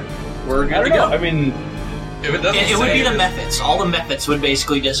doesn't matter. We're I good don't to know. go. I mean, If it doesn't It would say be the it- methods. All the methods would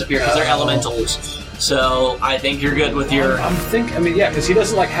basically disappear because they're elementals. So I think you're good with your... because he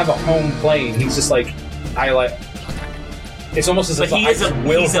doesn't like have a home plane. He's just like, it's almost as But if he I is just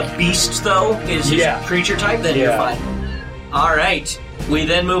will. he's a beast, though, is his Yeah. creature type, then you're Yeah. fine. Alright. We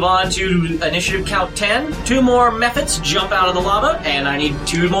then move on to initiative count 10. 2 more methods jump out of the lava, and I need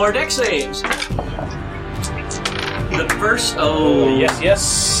 2 more deck saves. The first...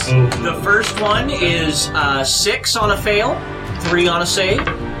 Yes. The first one is 6 on a fail, 3 on a save.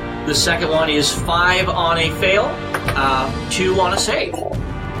 The second one is 5 on a fail, 2 on a save.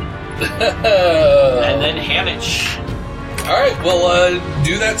 And then Hamish. Alright, we'll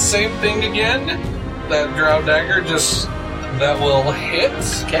do that same thing again. That Drow Dagger, just that will hit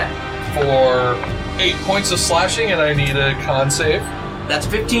Okay. for 8 points of slashing, and I need a con save. That's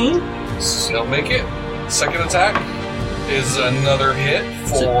 15. So make it. Second attack is another hit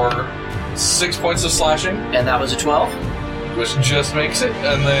for 6 points of slashing, And that was a 12. which just makes it.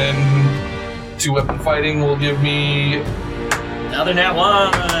 And then 2 weapon fighting will give me. Another nat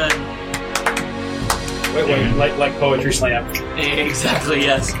 1. Wait, like Poetry Slam. Exactly,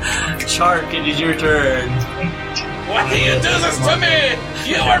 yes. Chark, it is your turn. Why do you do this to me?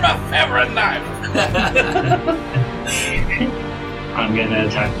 You are my favorite knife. I'm going to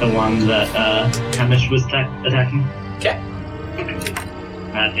attack the one that Hamish was attacking. Okay.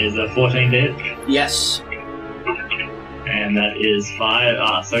 That is a 14 to hit, Yes. and that is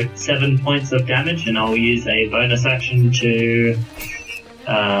 7 points of damage, and I'll use a bonus action to...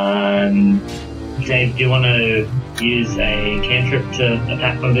 Dave, do you want to use a cantrip to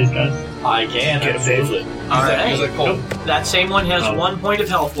attack one of these guys? I can, Get a absolutely. All Is right. that cool? That same one has Oh. 1 point of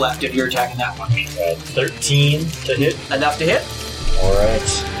health left if you're attacking that one. 13 to hit. Enough to hit?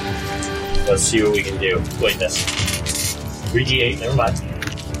 Alright. Let's see what we can do. Wait, this. 3d8, never mind.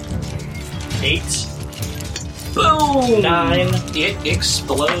 8, Boom! 9. It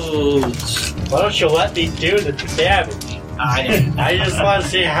explodes. Why don't you let me do the damage? I know. I just want to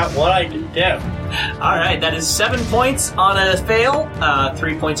see what I can do. All right, that is 7 points on a fail,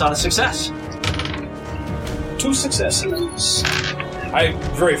 3 points on a success. 2 successes. I'm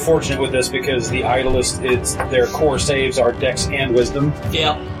very fortunate with this because the Idolist, their core saves are Dex and Wisdom,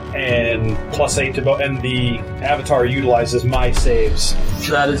 Yep. and +8 to both, and the Avatar utilizes my saves.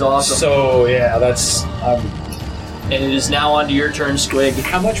 That is awesome. So yeah, that's And it is now on to your turn, Squig.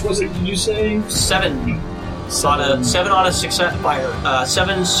 how much was it? Did you say? 7 on a success fire.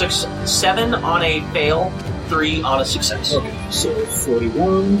 7 on a fail, 3 on a success. Okay, so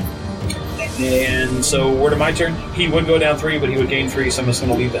 41. And so, word of my turn, he would go down 3, but he would gain 3, so I'm just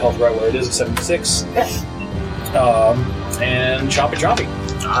going to leave the health right where it is at 76. And chompy chompy.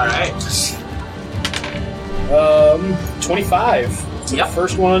 All right. 25. So Yep. the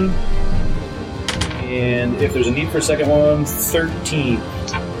first one. And if there's a need for a second one, 13.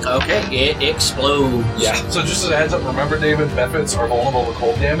 Okay, it explodes. Yeah. So just as a heads up, remember, David, methods are vulnerable to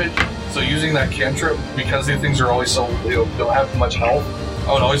cold damage. So using that cantrip, because these things are always so don't have much health,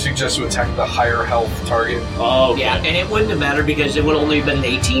 I would always suggest to attack the higher health target. Oh, Yeah, and it wouldn't have mattered because it would only have been an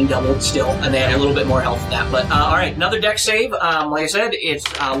 18 doubled still, and they had a little bit more health than that. But all right, another deck save. Like I said, it's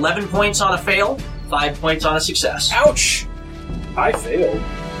 11 points on a fail, 5 points on a success. Ouch! I failed.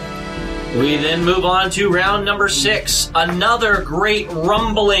 We then move on to round number 6. Another great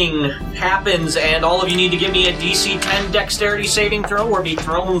rumbling happens, and all of you need to give me a DC 10 dexterity saving throw or be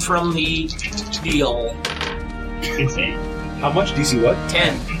thrown from the deal. 16. How much? DC what?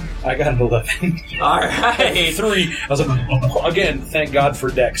 10. I got an 11. All right. 3. I was like, again, thank God for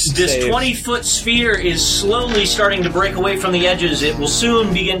Dex. This saves. 20-foot sphere is slowly starting to break away from the edges. It will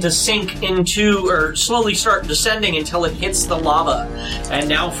soon begin to sink into, or slowly start descending until it hits the lava. And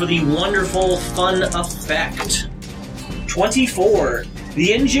now for the wonderful fun effect. 24.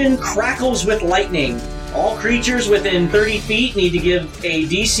 The engine crackles with lightning. All creatures within 30 feet need to give a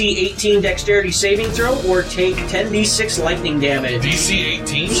DC 18 dexterity saving throw or take 10d6 lightning damage. DC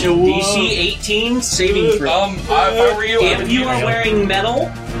 18? DC 18 saving throw. If I were you, I would If you use are wearing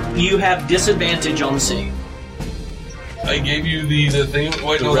metal, you have disadvantage on the save. I gave you the thing.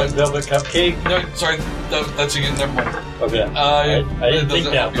 Wait, The no, red velvet cupcake? no, sorry, that's again. Never mind. Okay. I didn't think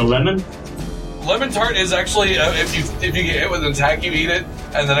that. The lemon? Lemon tart is actually if you get hit with an attack, you eat it,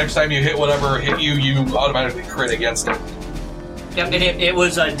 and the next time you hit whatever hit you, you automatically crit against it. Yep, and it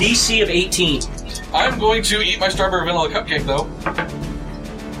was a DC of 18. I'm going to eat my strawberry vanilla cupcake though,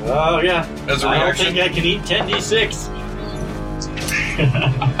 Oh, yeah. as a I don't reaction. think I can eat 10d6.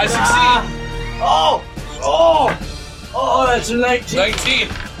 I succeed. Oh! That's a 19. 19.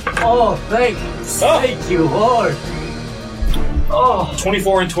 Oh, thank you, Lord. Oh.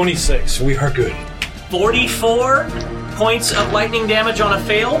 24 and 26. We are good. 44 points of lightning damage on a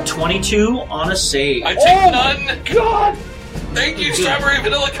fail, 22 on a save. I take none. God! Thank you, strawberry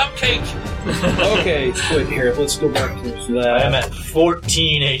vanilla cupcake. Okay, wait here. Let's go back to that. I'm at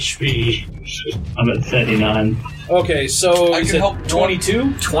 14 HP. I'm at 39. Okay, so I is can it help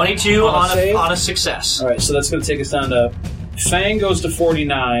 22? 22 On a save? on a success. All right, so that's going to take us down to Fang goes to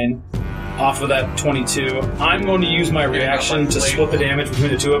 49 off of that 22. I'm going to use my reaction to split the damage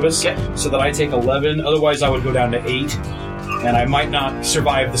between the two of us, Okay. so that I take 11. Otherwise, I would go down to 8, and I might not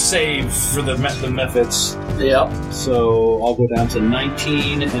survive the save for the methods. Yep. So I'll go down to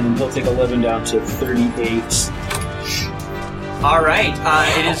 19, and he'll take 11 down to 38. All right,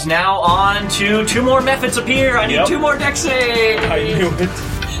 it is now on to 2 more methods appear. I need Yep. 2 more dex saves. I knew it.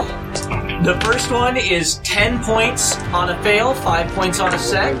 The first one is 10 points on a fail, 5 points on a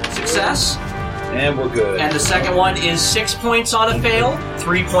success. And we're good. And the second one is 6 points on a fail,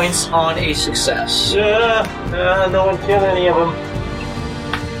 3 points on a success. No one killed any of them.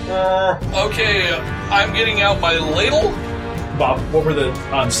 Okay, I'm getting out my ladle. Bob, what were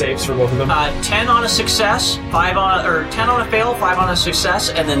the saves for both of them? 10 on a success, 10 on a fail, 5 on a success,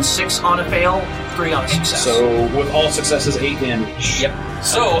 and then 6 on a fail, 3 on a success. So with all successes, 8 damage. Yep.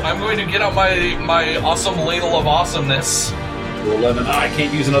 So I'm going to get out my awesome ladle of awesomeness. 11. I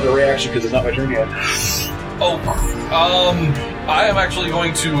can't use another reaction because it's not my turn yet. Oh, I am actually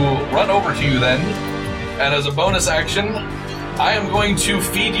going to run over to you then, and as a bonus action, I am going to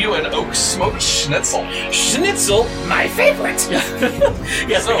feed you an oak smoked schnitzel. Schnitzel, my favorite.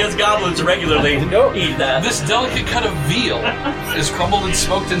 Yes, So- because goblins regularly No. eat that. This delicate cut of veal is crumbled and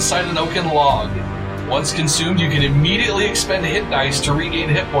smoked inside an oaken log. Once consumed, you can immediately expend hit dice to regain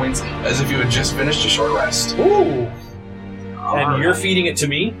hit points as if you had just finished a short rest. Ooh. And you're feeding it to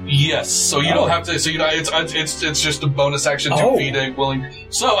me? Yes, so you don't have to. So you know, it's just a bonus action to Oh. feed a willing.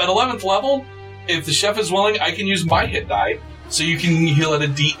 So at 11th level, if the chef is willing, I can use my hit die, so you can heal at a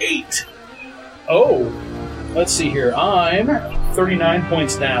D8. Oh. Let's see here. I'm 39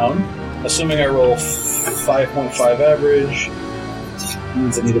 points down, assuming I roll 5.5 average.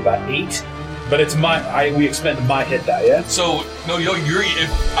 Means I need about 8. But it's we expend my hit die, yeah? So no, you're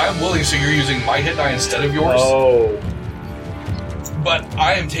if I'm willing, so you're using my hit die instead of yours. Oh. But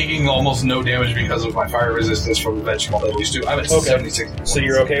I am taking almost no damage because of my fire resistance from the vegetable at least 2. I'm at Okay. 76 points. So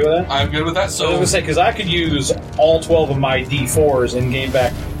you're okay with that? I'm good with that. I was So going to say, because I could use all 12 of my D4s and gain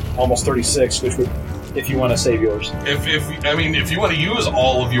back almost 36, which would, if you want to save yours. if you want to use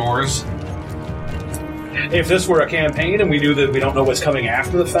all of yours, If this were a campaign and we knew that we don't know what's coming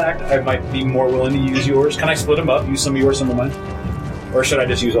after the fact, I might be more willing to use yours. Can I split them up? Use some of yours, some of mine? Or should I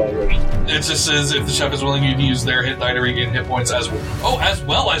just use all of yours? it just says if the chef is willing, you can use their hit die to regain hit points as well. Oh, as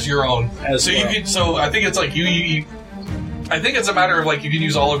well as your own. As So well. you could. So I think it's like you. I think it's a matter of like you can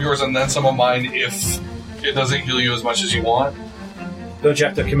use all of yours and then some of mine if it doesn't heal you as much as you want. Don't you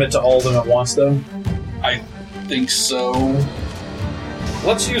have to commit to all of them at once, though? I think so.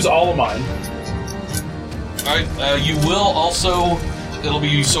 Let's use all of mine. All right. You will also. It'll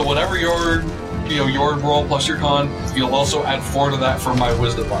be so whatever your your roll plus your con. You'll also add 4 to that for my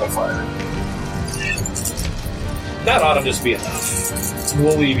wisdom modifier. That ought to just be enough.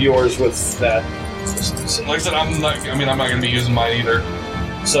 We'll leave yours with that. Like I said, I'm not going to be using mine either.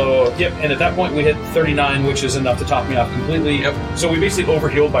 So, yep, and at that point we hit 39, which is enough to top me off completely. Yep. So we basically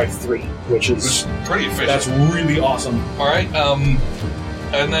overhealed by 3, which Which is... is pretty efficient. That's really awesome. All right.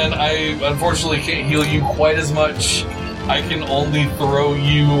 And then I unfortunately can't heal you quite as much. I can only throw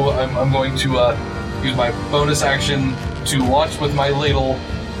you. I'm going to use my bonus action to launch with my ladle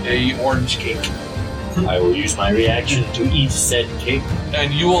a orange cake, I will use my reaction to eat said cake.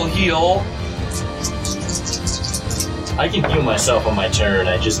 and you will heal. I can heal myself on my turn.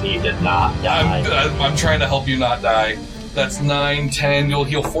 I just need to not die. I'm trying to help you not die. That's 9, 10. You'll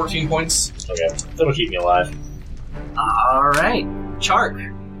heal 14 points. Okay, that'll keep me alive. All right, Chark.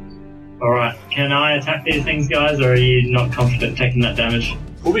 Alright, can I attack these things, guys, or are you not confident taking that damage?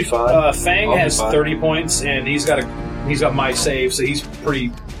 We'll be fine. Fang I'll be has fine. 30 points, and he's got my save, so he's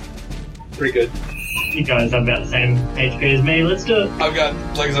pretty good. You guys have about the same HP as me. Let's do it.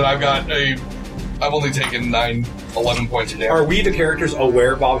 I've only taken 11 points of damage. Are we the characters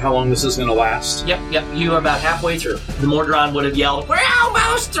aware, Bob, how long this is going to last? Yep, you are about halfway through. The Mordron would have yelled, "We're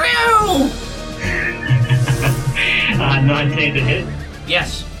almost through!" 19 to hit.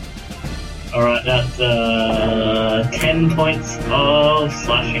 Yes. Alright, that's 10 points of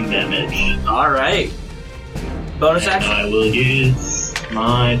slashing damage. Alright. Bonus And action? I will use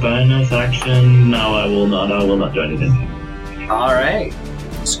my bonus action. No, I will not. I will not do anything. Alright.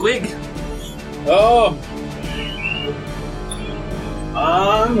 Squig. Oh.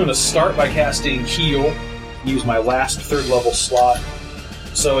 I'm going to start by casting Heal. Use my last 3rd level slot.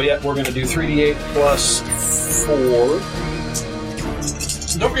 So, yeah, we're going to do 3d8 plus 4.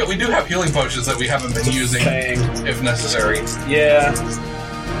 Don't forget, we do have healing potions that we haven't been using, Fang. if necessary. Yeah.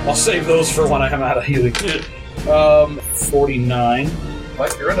 I'll save those for when I have out of healing. 49.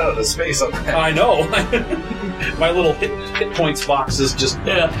 Like, you're running out of space on that. I know. My little hit points box is just...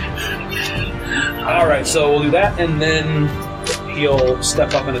 Yeah. Alright, so we'll do that, and then he'll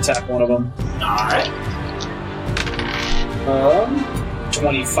step up and attack one of them. Alright.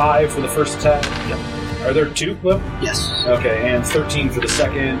 25 for the first attack. Yep. Are there 2 left? Yes. Okay, and 13 for the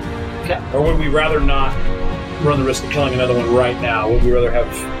second. Okay. Or would we rather not run the risk of killing another one right now? Would we rather have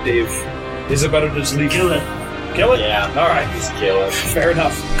Dave... Is it better to just leave... Kill it. Kill it? Yeah. Alright. Just kill it. Fair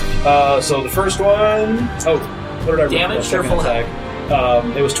enough. So the first one... Oh, what did I roll? Damage or Second full attack.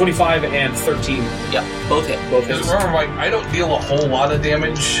 It was 25 and 13. Yep, both hit. Both Because hits. remember, Mike, I don't deal a whole lot of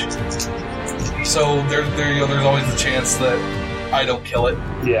damage, so there's always the chance that I don't kill it.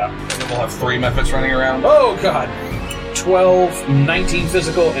 Yeah. And then we'll have 3 methods running around. Oh, God. 12, 19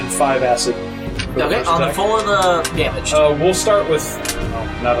 physical, and 5 acid. for the Okay, first on the attack. full of the damage. We'll start with...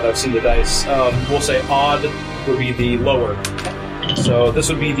 Oh, now that I've seen the dice, we'll say odd would be the lower. So this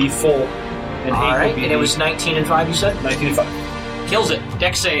would be the full, and 8 would Alright, be and it was 19 and 5, you said? 19 and 5. Kills it.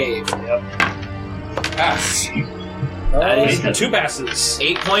 Dex save. Pass. That is 2 passes.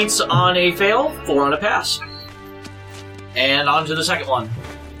 8 points on a fail, 4 on a pass. And on to the second one.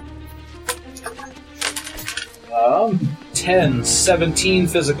 10, 17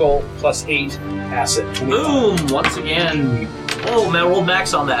 physical, plus 8 acid. 25. Boom! Once again. Oh, man, rolled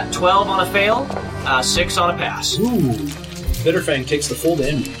max on that. 12 on a fail, 6 on a pass. Ooh. Bitterfang takes the full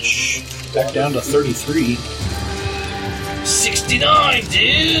damage. Back down to 33. 69,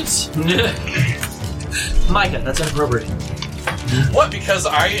 dudes! Micah, that's inappropriate. What? Because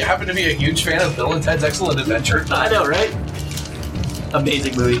I happen to be a huge fan of Bill and Ted's Excellent Adventure. I know, right?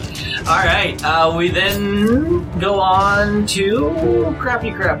 Amazing movie. Alright, we then go on to...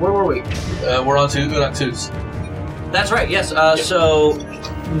 Crappy crap, where were we? We're on twos. That's right, yes. So,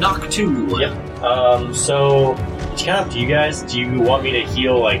 knock 2. Yep. So it's kind of up to you guys. Do you want me to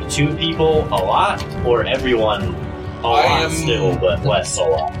heal like 2 people a lot, or everyone a lot still, but less a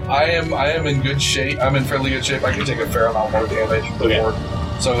lot? I am in good shape. I'm in fairly good shape. I can take a fair amount more damage. Okay.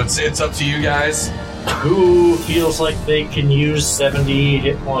 So it's up to you guys. Who feels like they can use 70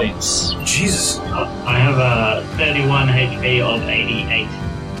 hit points? Jesus. I have a 31 HP of 88.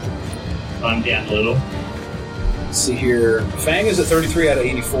 I'm down a little. Let's see here. Fang is at 33 out of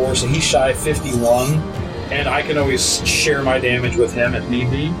 84, so he's shy 51. And I can always share my damage with him if need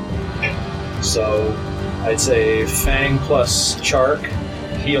be. So I'd say Fang plus Chark,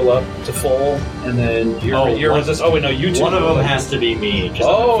 heal up to full, and then you're resist. Oh wait, no, you two. One of them has to be me, because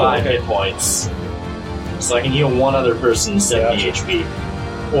I have 5 hit points. So I can heal one other person 70 HP.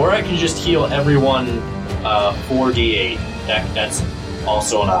 Or I can just heal everyone 4d8. That's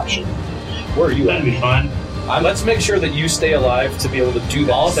also an option. Where are you That'd at? be fine. Let's make sure that you stay alive to be able to do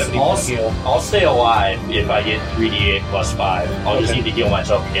that 71 heal. I'll stay alive if I get 3d8 plus 5. I'll just need to heal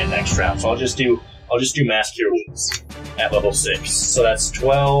myself again next round. So I'll just do Mass Cure Wounds at level 6. So that's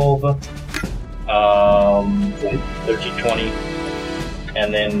 12, 13, 20,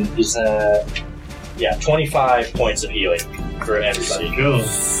 and then is 25 points of healing for everybody. Cool.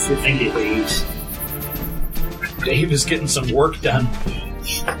 Thank you. Dave is getting some work done.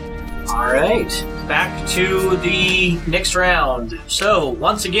 Alright, back to the next round. So,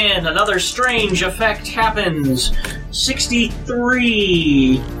 once again, another strange effect happens.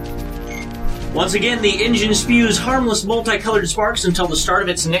 63. Once again, the engine spews harmless multicolored sparks until the start of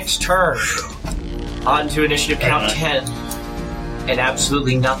its next turn. On to initiative count 10. And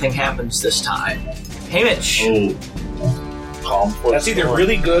absolutely nothing happens this time. Hey, Mitch. That's either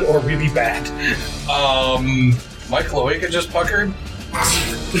really good or really bad. My cloaca just puckered.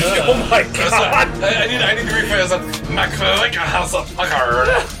 Oh my god! I need to rephrase that. My cloaca has a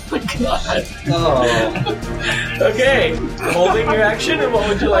pucker. God. Oh. Okay, holding your action, or what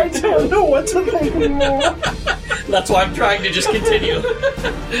would you like to do? I don't know what to think anymore. That's why I'm trying to just continue.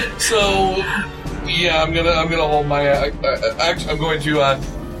 So, yeah, I'm gonna hold my. I'm going to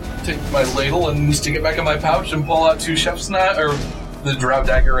take my ladle and stick it back in my pouch and pull out 2 chef's knife, or the drow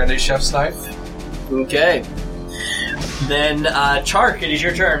dagger and a chef's knife. Okay. Then, Chark, it is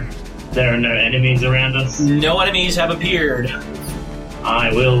your turn. There are no enemies around us. No enemies have appeared.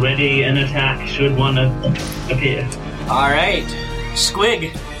 I will ready an attack should one appear. Alright.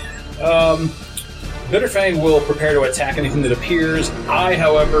 Squig. Bitterfang will prepare to attack anything that appears. I,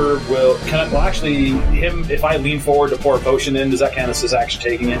 however, will... if I lean forward to pour a potion in, does that count as his action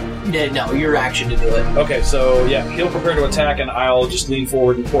taking it? Yeah, no, your action to do it. Okay, so, yeah, he'll prepare to attack, and I'll just lean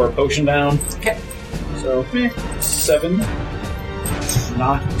forward and pour a potion down. Okay. So, 7.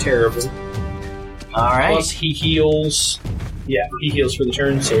 Not terrible. Alright. Plus, he heals... Yeah, he heals for the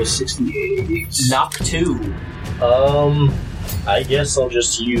turn, so 68. Knock 2. I guess I'll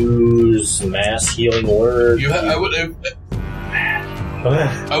just use mass healing word. I wouldn't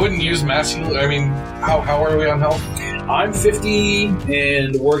use mass heal. I mean, how are we on health? I'm 50,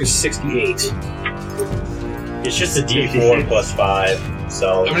 and the Warg is 68. It's just a D4 plus 5,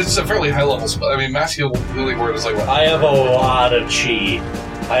 so... I mean, it's a fairly high level spell. I mean, mass healing word is like what? I have a lot of chi.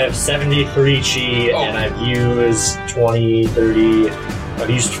 I have 73 chi, Oh. and I've used 20, 30... I've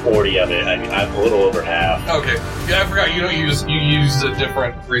used 40 of it. I'm a little over half. Okay. Yeah, I forgot you use a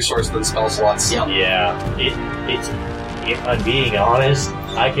different resource than spell slots. Yep. Yeah, it's. If I'm being honest,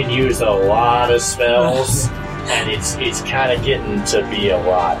 I can use a lot of spells, and it's kind of getting to be a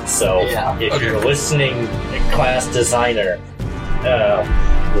lot. So Yeah. if Okay. you're listening, class designer,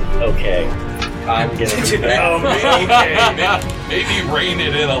 okay, I'm gonna do that. Maybe rein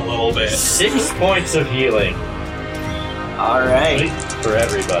it in a little bit. 6 points of healing Alright. for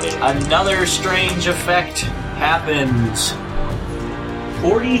everybody. Another strange effect happens.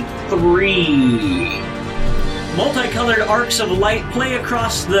 43. Multicolored arcs of light play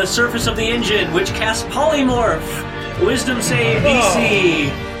across the surface of the engine, which casts polymorph. Wisdom save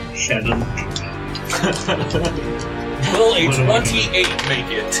DC. 7. Will a 28 make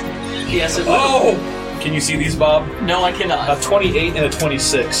it? Yes, it will. Oh! Can you see these, Bob? No, I cannot. A 28 and a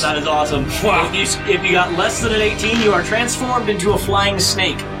 26. That is awesome. Wow. If you got less than an 18, you are transformed into a flying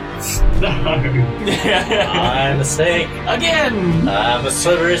snake. No. I'm a snake. Again! I'm a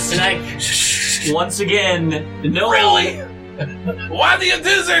slivery snake. Once again, no. Really? Why do you do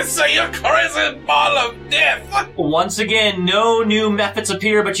this, you crazy ball of death? Once again, no new methods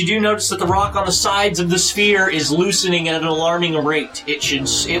appear, but you do notice that the rock on the sides of the sphere is loosening at an alarming rate.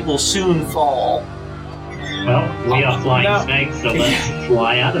 It will soon fall. Well, we are flying No. snakes, so let's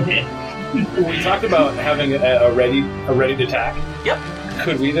fly out of here. We talked about having a ready to attack. Yep.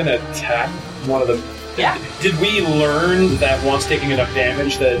 Could we then attack one of them? Yeah. Did we learn that once taking enough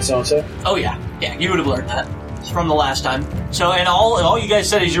damage that so and so? Oh yeah. Yeah, you would have learned that from the last time. So, and all you guys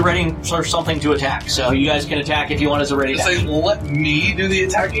said is you're ready for something to attack. So you guys can attack if you want as a ready Just attack. say, let me do the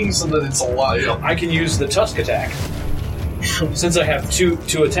attacking so that it's a lot. You know, I can use the Tusk attack. Since I have two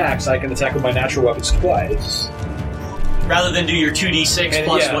attacks, I can attack with my natural weapon supplies. Rather than do your 2d6 And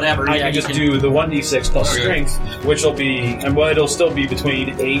plus yeah, whatever. I yeah, can you just do the 1d6 plus Okay. strength, which will be, and well, it'll still be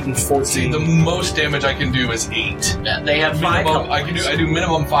between 8 and 14. see, the most damage I can do is 8. Yeah, they have 5 Minimum, colors. I do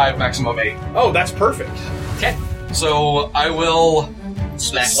minimum 5, maximum 8. Oh, that's perfect. Okay. So I will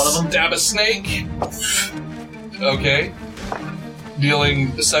Smack one of them. stab a snake. Okay.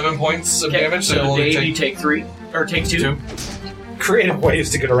 Dealing 7 points of Okay, damage, so so you'll only Dave, you take take 3. Or take 2. 2. Creative ways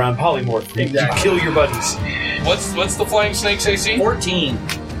to get around polymorph. Exactly. You kill your buddies. What's the flying snake's AC? 14.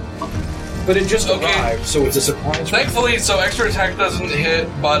 But it just Okay. arrived, so it's a surprise. Thankfully, so extra attack doesn't hit,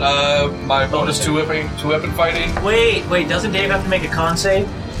 but my bonus to weapon fighting. Wait, doesn't Dave have to make a con save?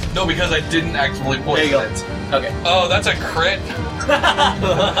 No, because I didn't actively There poison you go. it. Okay. Oh, that's a crit.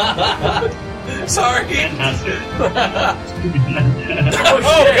 Sorry. Fantastic.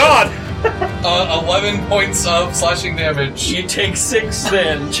 Oh, God! 11 points of slashing damage. You take 6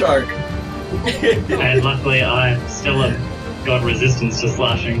 then, Chark. And luckily, I still have got resistance to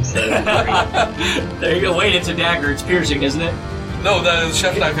slashing, so. There you go. Wait, it's a dagger. It's piercing, isn't it? No, the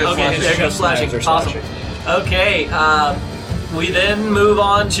chef knife is Okay, there you go. slashing. Slashing. Knives are Awesome. Okay, we then move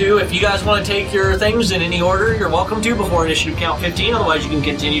on to, if you guys want to take your things in any order, you're welcome to before initiative count 15, otherwise you can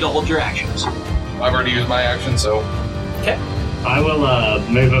continue to hold your actions. I've already used my action, so Okay. I will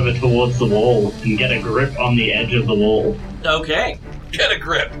move over towards the wall and get a grip on the edge of the wall. Okay. get a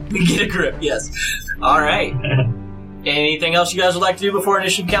grip. Get a grip, yes. Alright. Anything else you guys would like to do before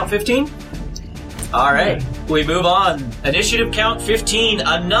initiative count 15? All right, we move on. Initiative count 15.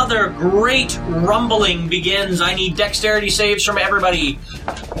 Another great rumbling begins. I need dexterity saves from everybody.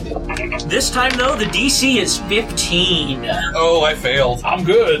 This time, though, the DC is 15. Oh, I failed. I'm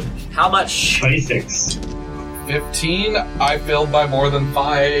good. How much? 26. 15. I failed by more than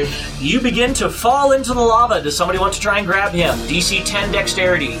 5. You begin to fall into the lava. Does somebody want to try and grab him? DC 10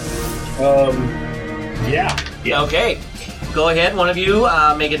 dexterity. Yeah. Okay. Go ahead, one of you,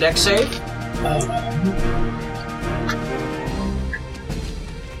 make a dex save.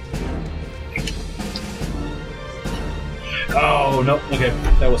 Oh, no. Okay.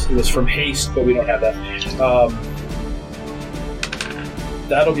 It was from haste, but we don't have that.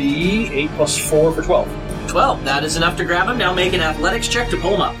 That'll be 8 plus 4 for 12. 12. That is enough to grab him. Now make an athletics check to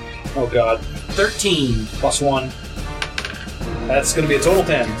pull him up. Oh, God. 13. Plus 1. That's going to be a total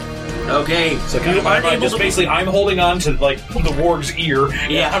 10. Okay. So kind of just basically, I'm holding on to, like, the warg's ear.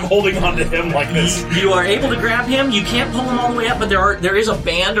 Yeah. I'm holding on to him like this. You are able to grab him. You can't pull him all the way up, but there is a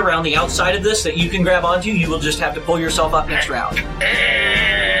band around the outside of this that you can grab onto. You will just have to pull yourself up next round.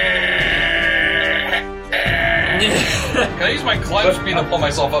 Can I use my climb speed to pull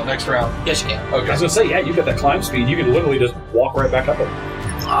myself up next round? Yes, you can. I was going to say, yeah, you got that climb speed. You can literally just walk right back up it.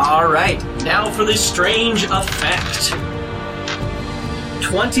 All right. Now for this strange effect.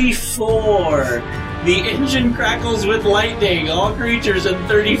 24. The engine crackles with lightning. All creatures in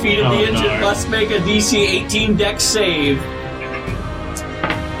 30 feet of the engine must make a DC 18 dex save.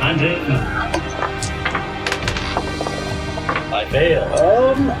 I'm in. I fail.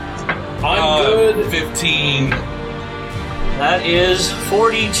 I'm good. 15. That is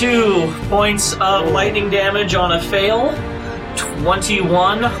 42 points of lightning damage on a fail.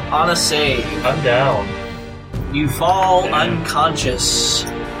 21 on a save. I'm down. You fall unconscious.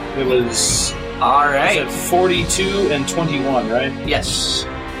 It was... All I right. said 42 and 21, right? Yes.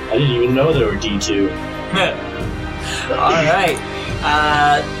 I didn't even know there were D2. All right.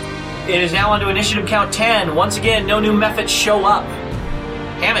 It is now on to initiative count 10. Once again, no new methods show up.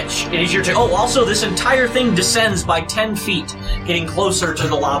 Hamich, it is your turn. Oh, also, this entire thing descends by 10 feet, getting closer to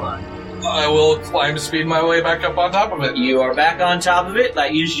the lava. I will climb speed my way back up on top of it. You are back on top of it.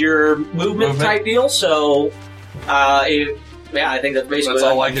 That used your movement type deal, so... I think that's basically...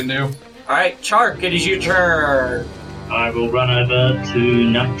 That's all I can do. All right, Chark, it is your turn. I will run over to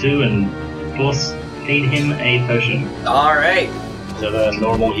Nuktu and force feed him a potion. All right. Is that a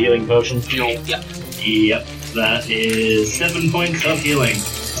normal healing potion? Yep. Yep, that is 7 points of healing.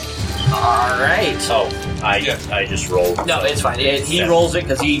 All right. Oh, I just rolled. No, it's fine. He rolls it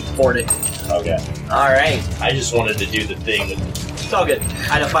because he poured it. Okay. All right. I just wanted to do the thing. It's all good.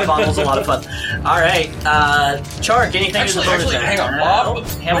 I know 5 bottles a lot of fun. All right, Chark. Anything? Actually, hang on, Bob.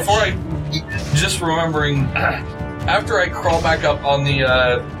 Before I, just remembering, after I crawl back up on the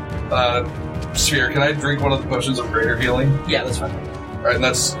sphere, can I drink one of the potions of greater healing? Yeah, that's fine. All right, and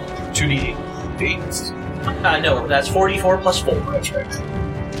that's 2d8. No, that's 44 plus 4. That's right.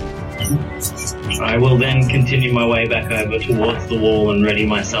 I will then continue my way back over towards the wall and ready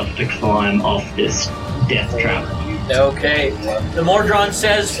myself to climb off this death trap. Okay. The Mordron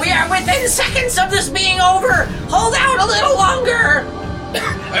says, "We are within seconds of this being over. Hold out a little longer."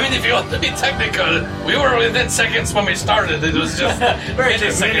 I mean, if you want to be technical, we were within seconds when we started. It was just Very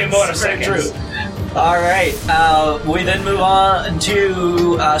true. Many more seconds. All right. We then move on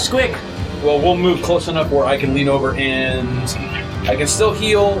to Squig. Well, we'll move close enough where I can lean over and I can still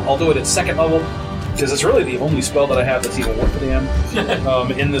heal. I'll do it at second level because it's really the only spell that I have that's even worth a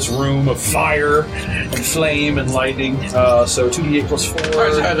damn in this room of fire and flame and lightning. So 2d8 plus 4.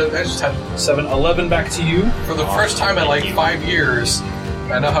 I just had 7, 11 back to you. for the first time in like 5 years.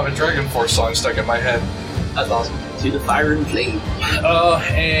 I now have a Dragon Force song stuck in my head. That's awesome. To the fire and flame.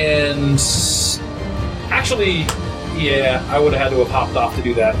 And actually, yeah, I would have had to have hopped off to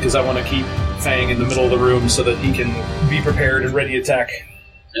do that because I want to keep Fang in the middle of the room so that he can be prepared and ready to attack.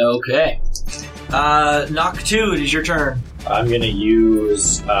 Okay. Noctude, it is your turn. I'm gonna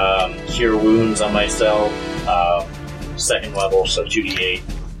use Cure Wounds on myself, second level, so 2d8.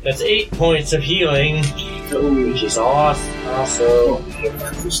 That's 8 points of healing, which is awesome. Also,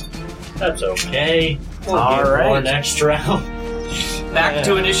 that's okay. All right. For next round. Back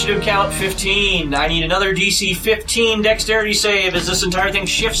to initiative count 15. I need another DC 15 dexterity save as this entire thing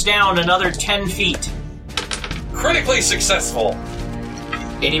shifts down another 10 feet. Critically successful.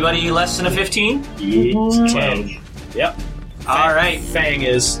 Anybody less than a 15? 10. Yep. All right. Fang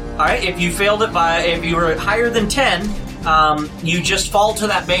is. All right. If you failed it if you were higher than 10, you just fall to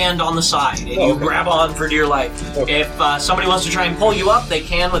that band on the side and you grab on for dear life. Okay. If somebody wants to try and pull you up, they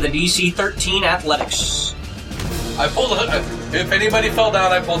can with a DC 13 athletics. I pulled. If anybody fell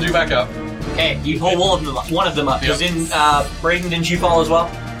down, I pulled you back up. Okay, you pull one of them up. Yep. Because Braden, didn't you fall as well?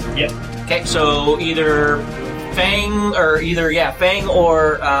 Yep. Okay, so either Fang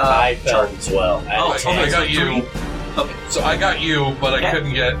or I fell as well. Oh, I okay, got so you. Okay. So I got you, but I Okay.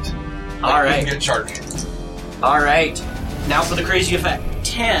 couldn't get. All I right. couldn't get charged. All right. Now for the crazy effect.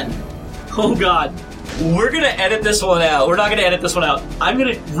 10. Oh God. We're gonna edit this one out. We're not gonna edit this one out. I'm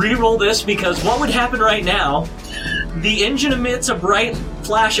gonna re-roll this because what would happen right now? The engine emits a bright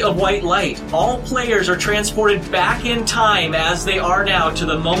flash of white light. All players are transported back in time as they are now to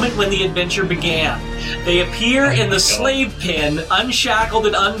the moment when the adventure began. They appear in the slave pen, unshackled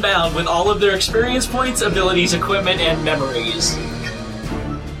and unbound with all of their experience points, abilities, equipment, and memories.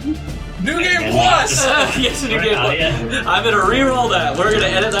 New game And plus. Yes, you Right, get oh, yeah. I'm gonna re-roll that. We're gonna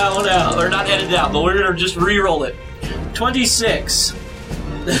edit that one out. Or not edit it out, but we're gonna just re-roll it. 26.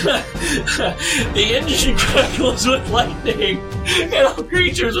 The engine crackles with lightning, and all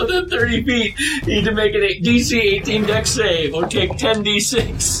creatures within 30 feet need to make a DC 18 dex save or take 10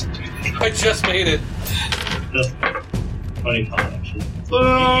 d6. I just made it. Just 25, actually.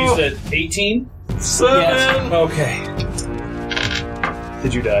 You used it 18? 7. Yes. Okay.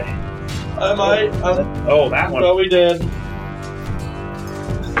 Did you die? I might. Oh, that one. Probably dead.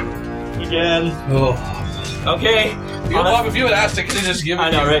 Again. Oh. Okay, You know, Bob, if you had asked, I could have just given I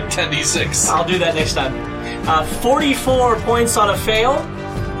know, you right? 10d6. I'll do that next time. 44 points on a fail,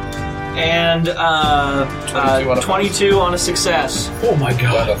 and 22 on a success. Oh my Got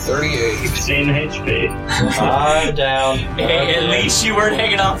god. a 38. 16 HP. I'm down. Hey, at least you weren't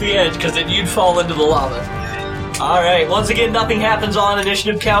hanging off the edge, because then you'd fall into the lava. Alright, once again, nothing happens on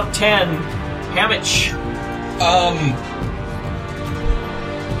initiative count 10. Hamich.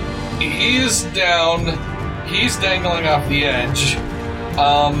 He's down. He's dangling off the edge.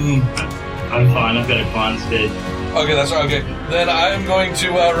 I'm fine, I've got a climb speed. Okay, that's right. Okay, then I'm going to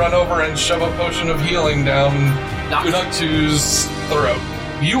run over and shove a potion of healing down Unuktu's throat.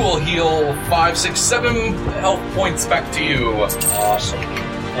 You will heal 5, 6, 7 health points back to you. Awesome.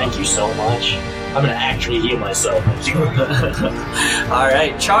 Thank you so much. I'm gonna actually heal myself.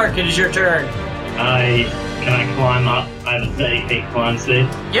 Alright, Chark, it is your turn. Can I climb up? I have a 30 feet climb speed.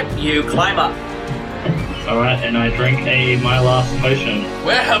 Yep, you climb up. Alright, and I drink my last potion.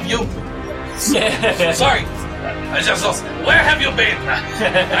 Where have you? Sorry, I just lost. Where have you been?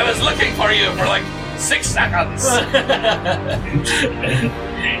 I was looking for you for like 6 seconds.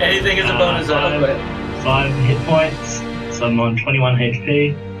 Anything is a bonus. Five. 5 hit points, so I'm on 21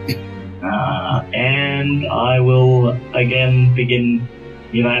 HP. And I will again begin,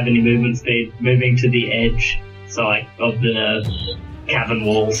 if I have any movement speed, moving to the edge of the cavern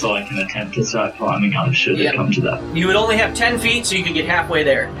wall so I can attempt to start climbing up should Yeah. it come to that. You would only have 10 feet, so you could get halfway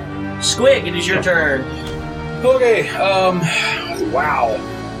there. Squig, it is your turn. Okay, wow.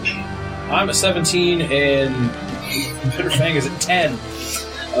 I'm at 17 and Bitterfang is at 10.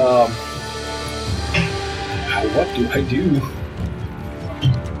 What do I do?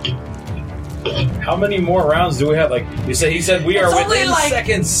 How many more rounds do we have? Like he said we are It's only within like-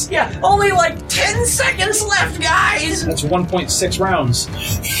 seconds. Yeah, only like 10 seconds left, guys! That's 1.6 rounds.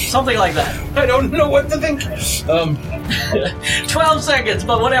 Something like that. I don't know what to think. 12 seconds,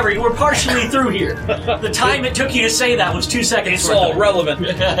 but whatever, you were partially through here. The time it took you to say that was 2 seconds. It's worth all of it.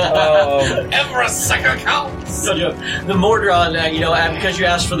 relevant. Every second counts. The Mordron, because you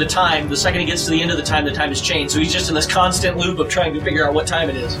asked for the time, the second he gets to the end of the time has changed. So he's just in this constant loop of trying to figure out what time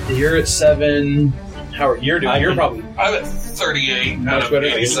it is. You're at 7. How are you doing? You're probably I'm at 38 Much out of better. I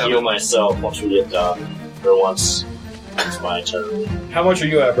can 87. heal myself once we get done. Or once it's my turn. How much are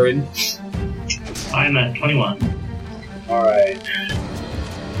you at, Braden? I'm at 21. Alright.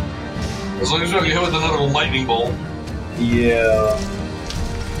 As long as we don't get hit with another lightning bolt. Yeah.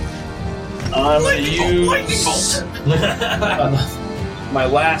 I'm gonna Lightning use bolt. my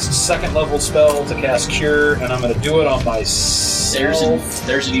last second level spell to cast Cure, and I'm gonna do it on myself.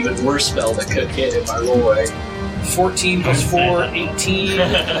 There's an even worse spell that could hit if I roll right. 14 plus 4, 18.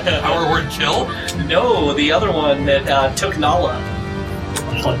 Our word kill? No, the other one that took Nala.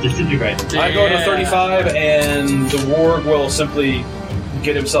 Oh, disintegrate. I go to 35, and the warg will simply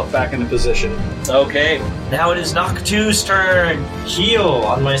get himself back into position. Okay, now it is Noctu's turn. Heal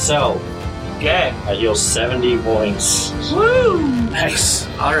on myself. Okay. I heal 70 points. Woo! Nice.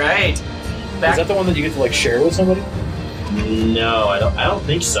 All right. Is that the one that you get to like share with somebody? No, I don't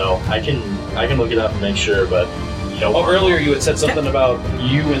think so. I can look it up and make sure, but Oh, earlier you had said something about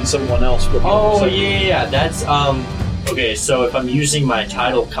you and someone else. But Oh yeah, that's Okay, so if I'm using my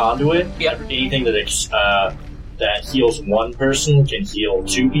tidal conduit, Yep. anything that that heals one person can heal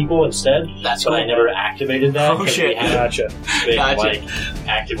 2 people instead. That's but I cool. never activated that. Oh, 'cause shit. We haven't been like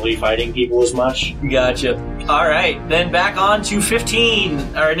actively fighting people as much. Gotcha. All right, then back on to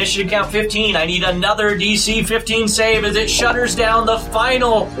 15, our initiative count 15. I need another DC 15 save as it shudders down the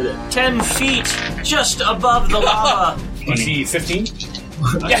final 10 feet just above the lava. DC 15.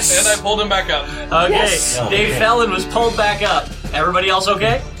 And I pulled him back up. Okay, Yes. Dave Fallon was pulled back up. Everybody else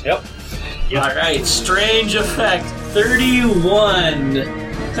okay? Yep. All right, strange effect 31.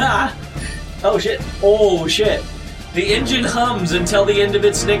 Ah. Oh shit. Oh shit. The engine hums until the end of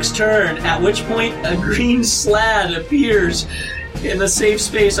its next turn, at which point a green slad appears in the safe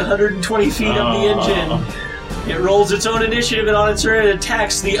space 120 feet of the engine. It rolls its own initiative, and on its turn it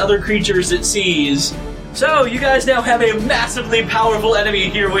attacks the other creatures it sees. So, you guys now have a massively powerful enemy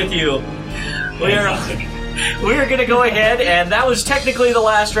here with you. We're going to go ahead, and that was technically the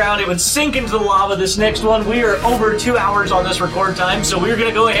last round. It would sink into the lava, this next one. We are over 2 hours on this record time, so we're going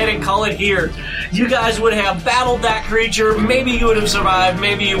to go ahead and call it here. You guys would have battled that creature. Maybe you would have survived,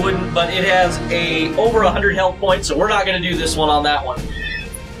 maybe you wouldn't, but it has over 100 health points, so we're not going to do this one on that one.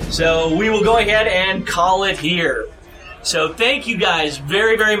 So we will go ahead and call it here. So thank you guys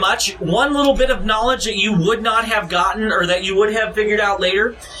very, very much. One little bit of knowledge that you would not have gotten, or that you would have figured out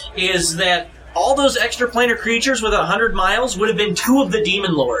later, is that all those extraplanar creatures with 100 miles would have been 2 of the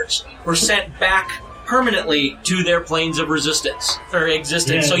Demon Lords were sent back permanently to their planes of resistance, or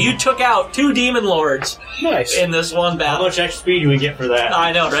existence. Yeah. So you took out 2 Demon Lords Nice. in this one How battle. much XP do we get for that?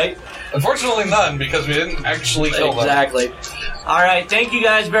 I know, right? Unfortunately, none, because we didn't actually kill them. Exactly. All right, thank you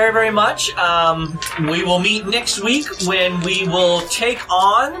guys very, very much. We will meet next week when we will take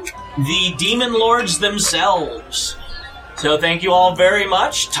on the Demon Lords themselves. So thank you all very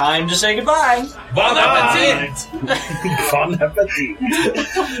much. Time to say goodbye. Bon appetit! Bon appetit.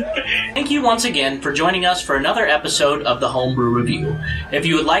 Thank you once again for joining us for another episode of the Homebrew Review. If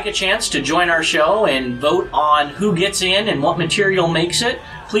you would like a chance to join our show and vote on who gets in and what material makes it,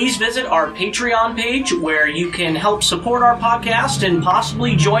 please visit our Patreon page where you can help support our podcast and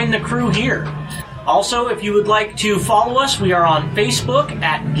possibly join the crew here. Also, if you would like to follow us, we are on Facebook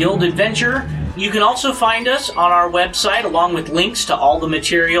at Guild Adventure. You can also find us on our website along with links to all the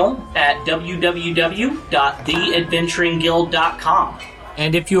material at www.theadventuringguild.com.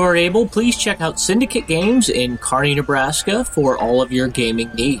 And if you are able, please check out Syndicate Games in Kearney, Nebraska for all of your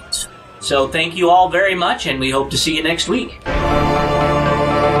gaming needs. So thank you all very much, and we hope to see you next week.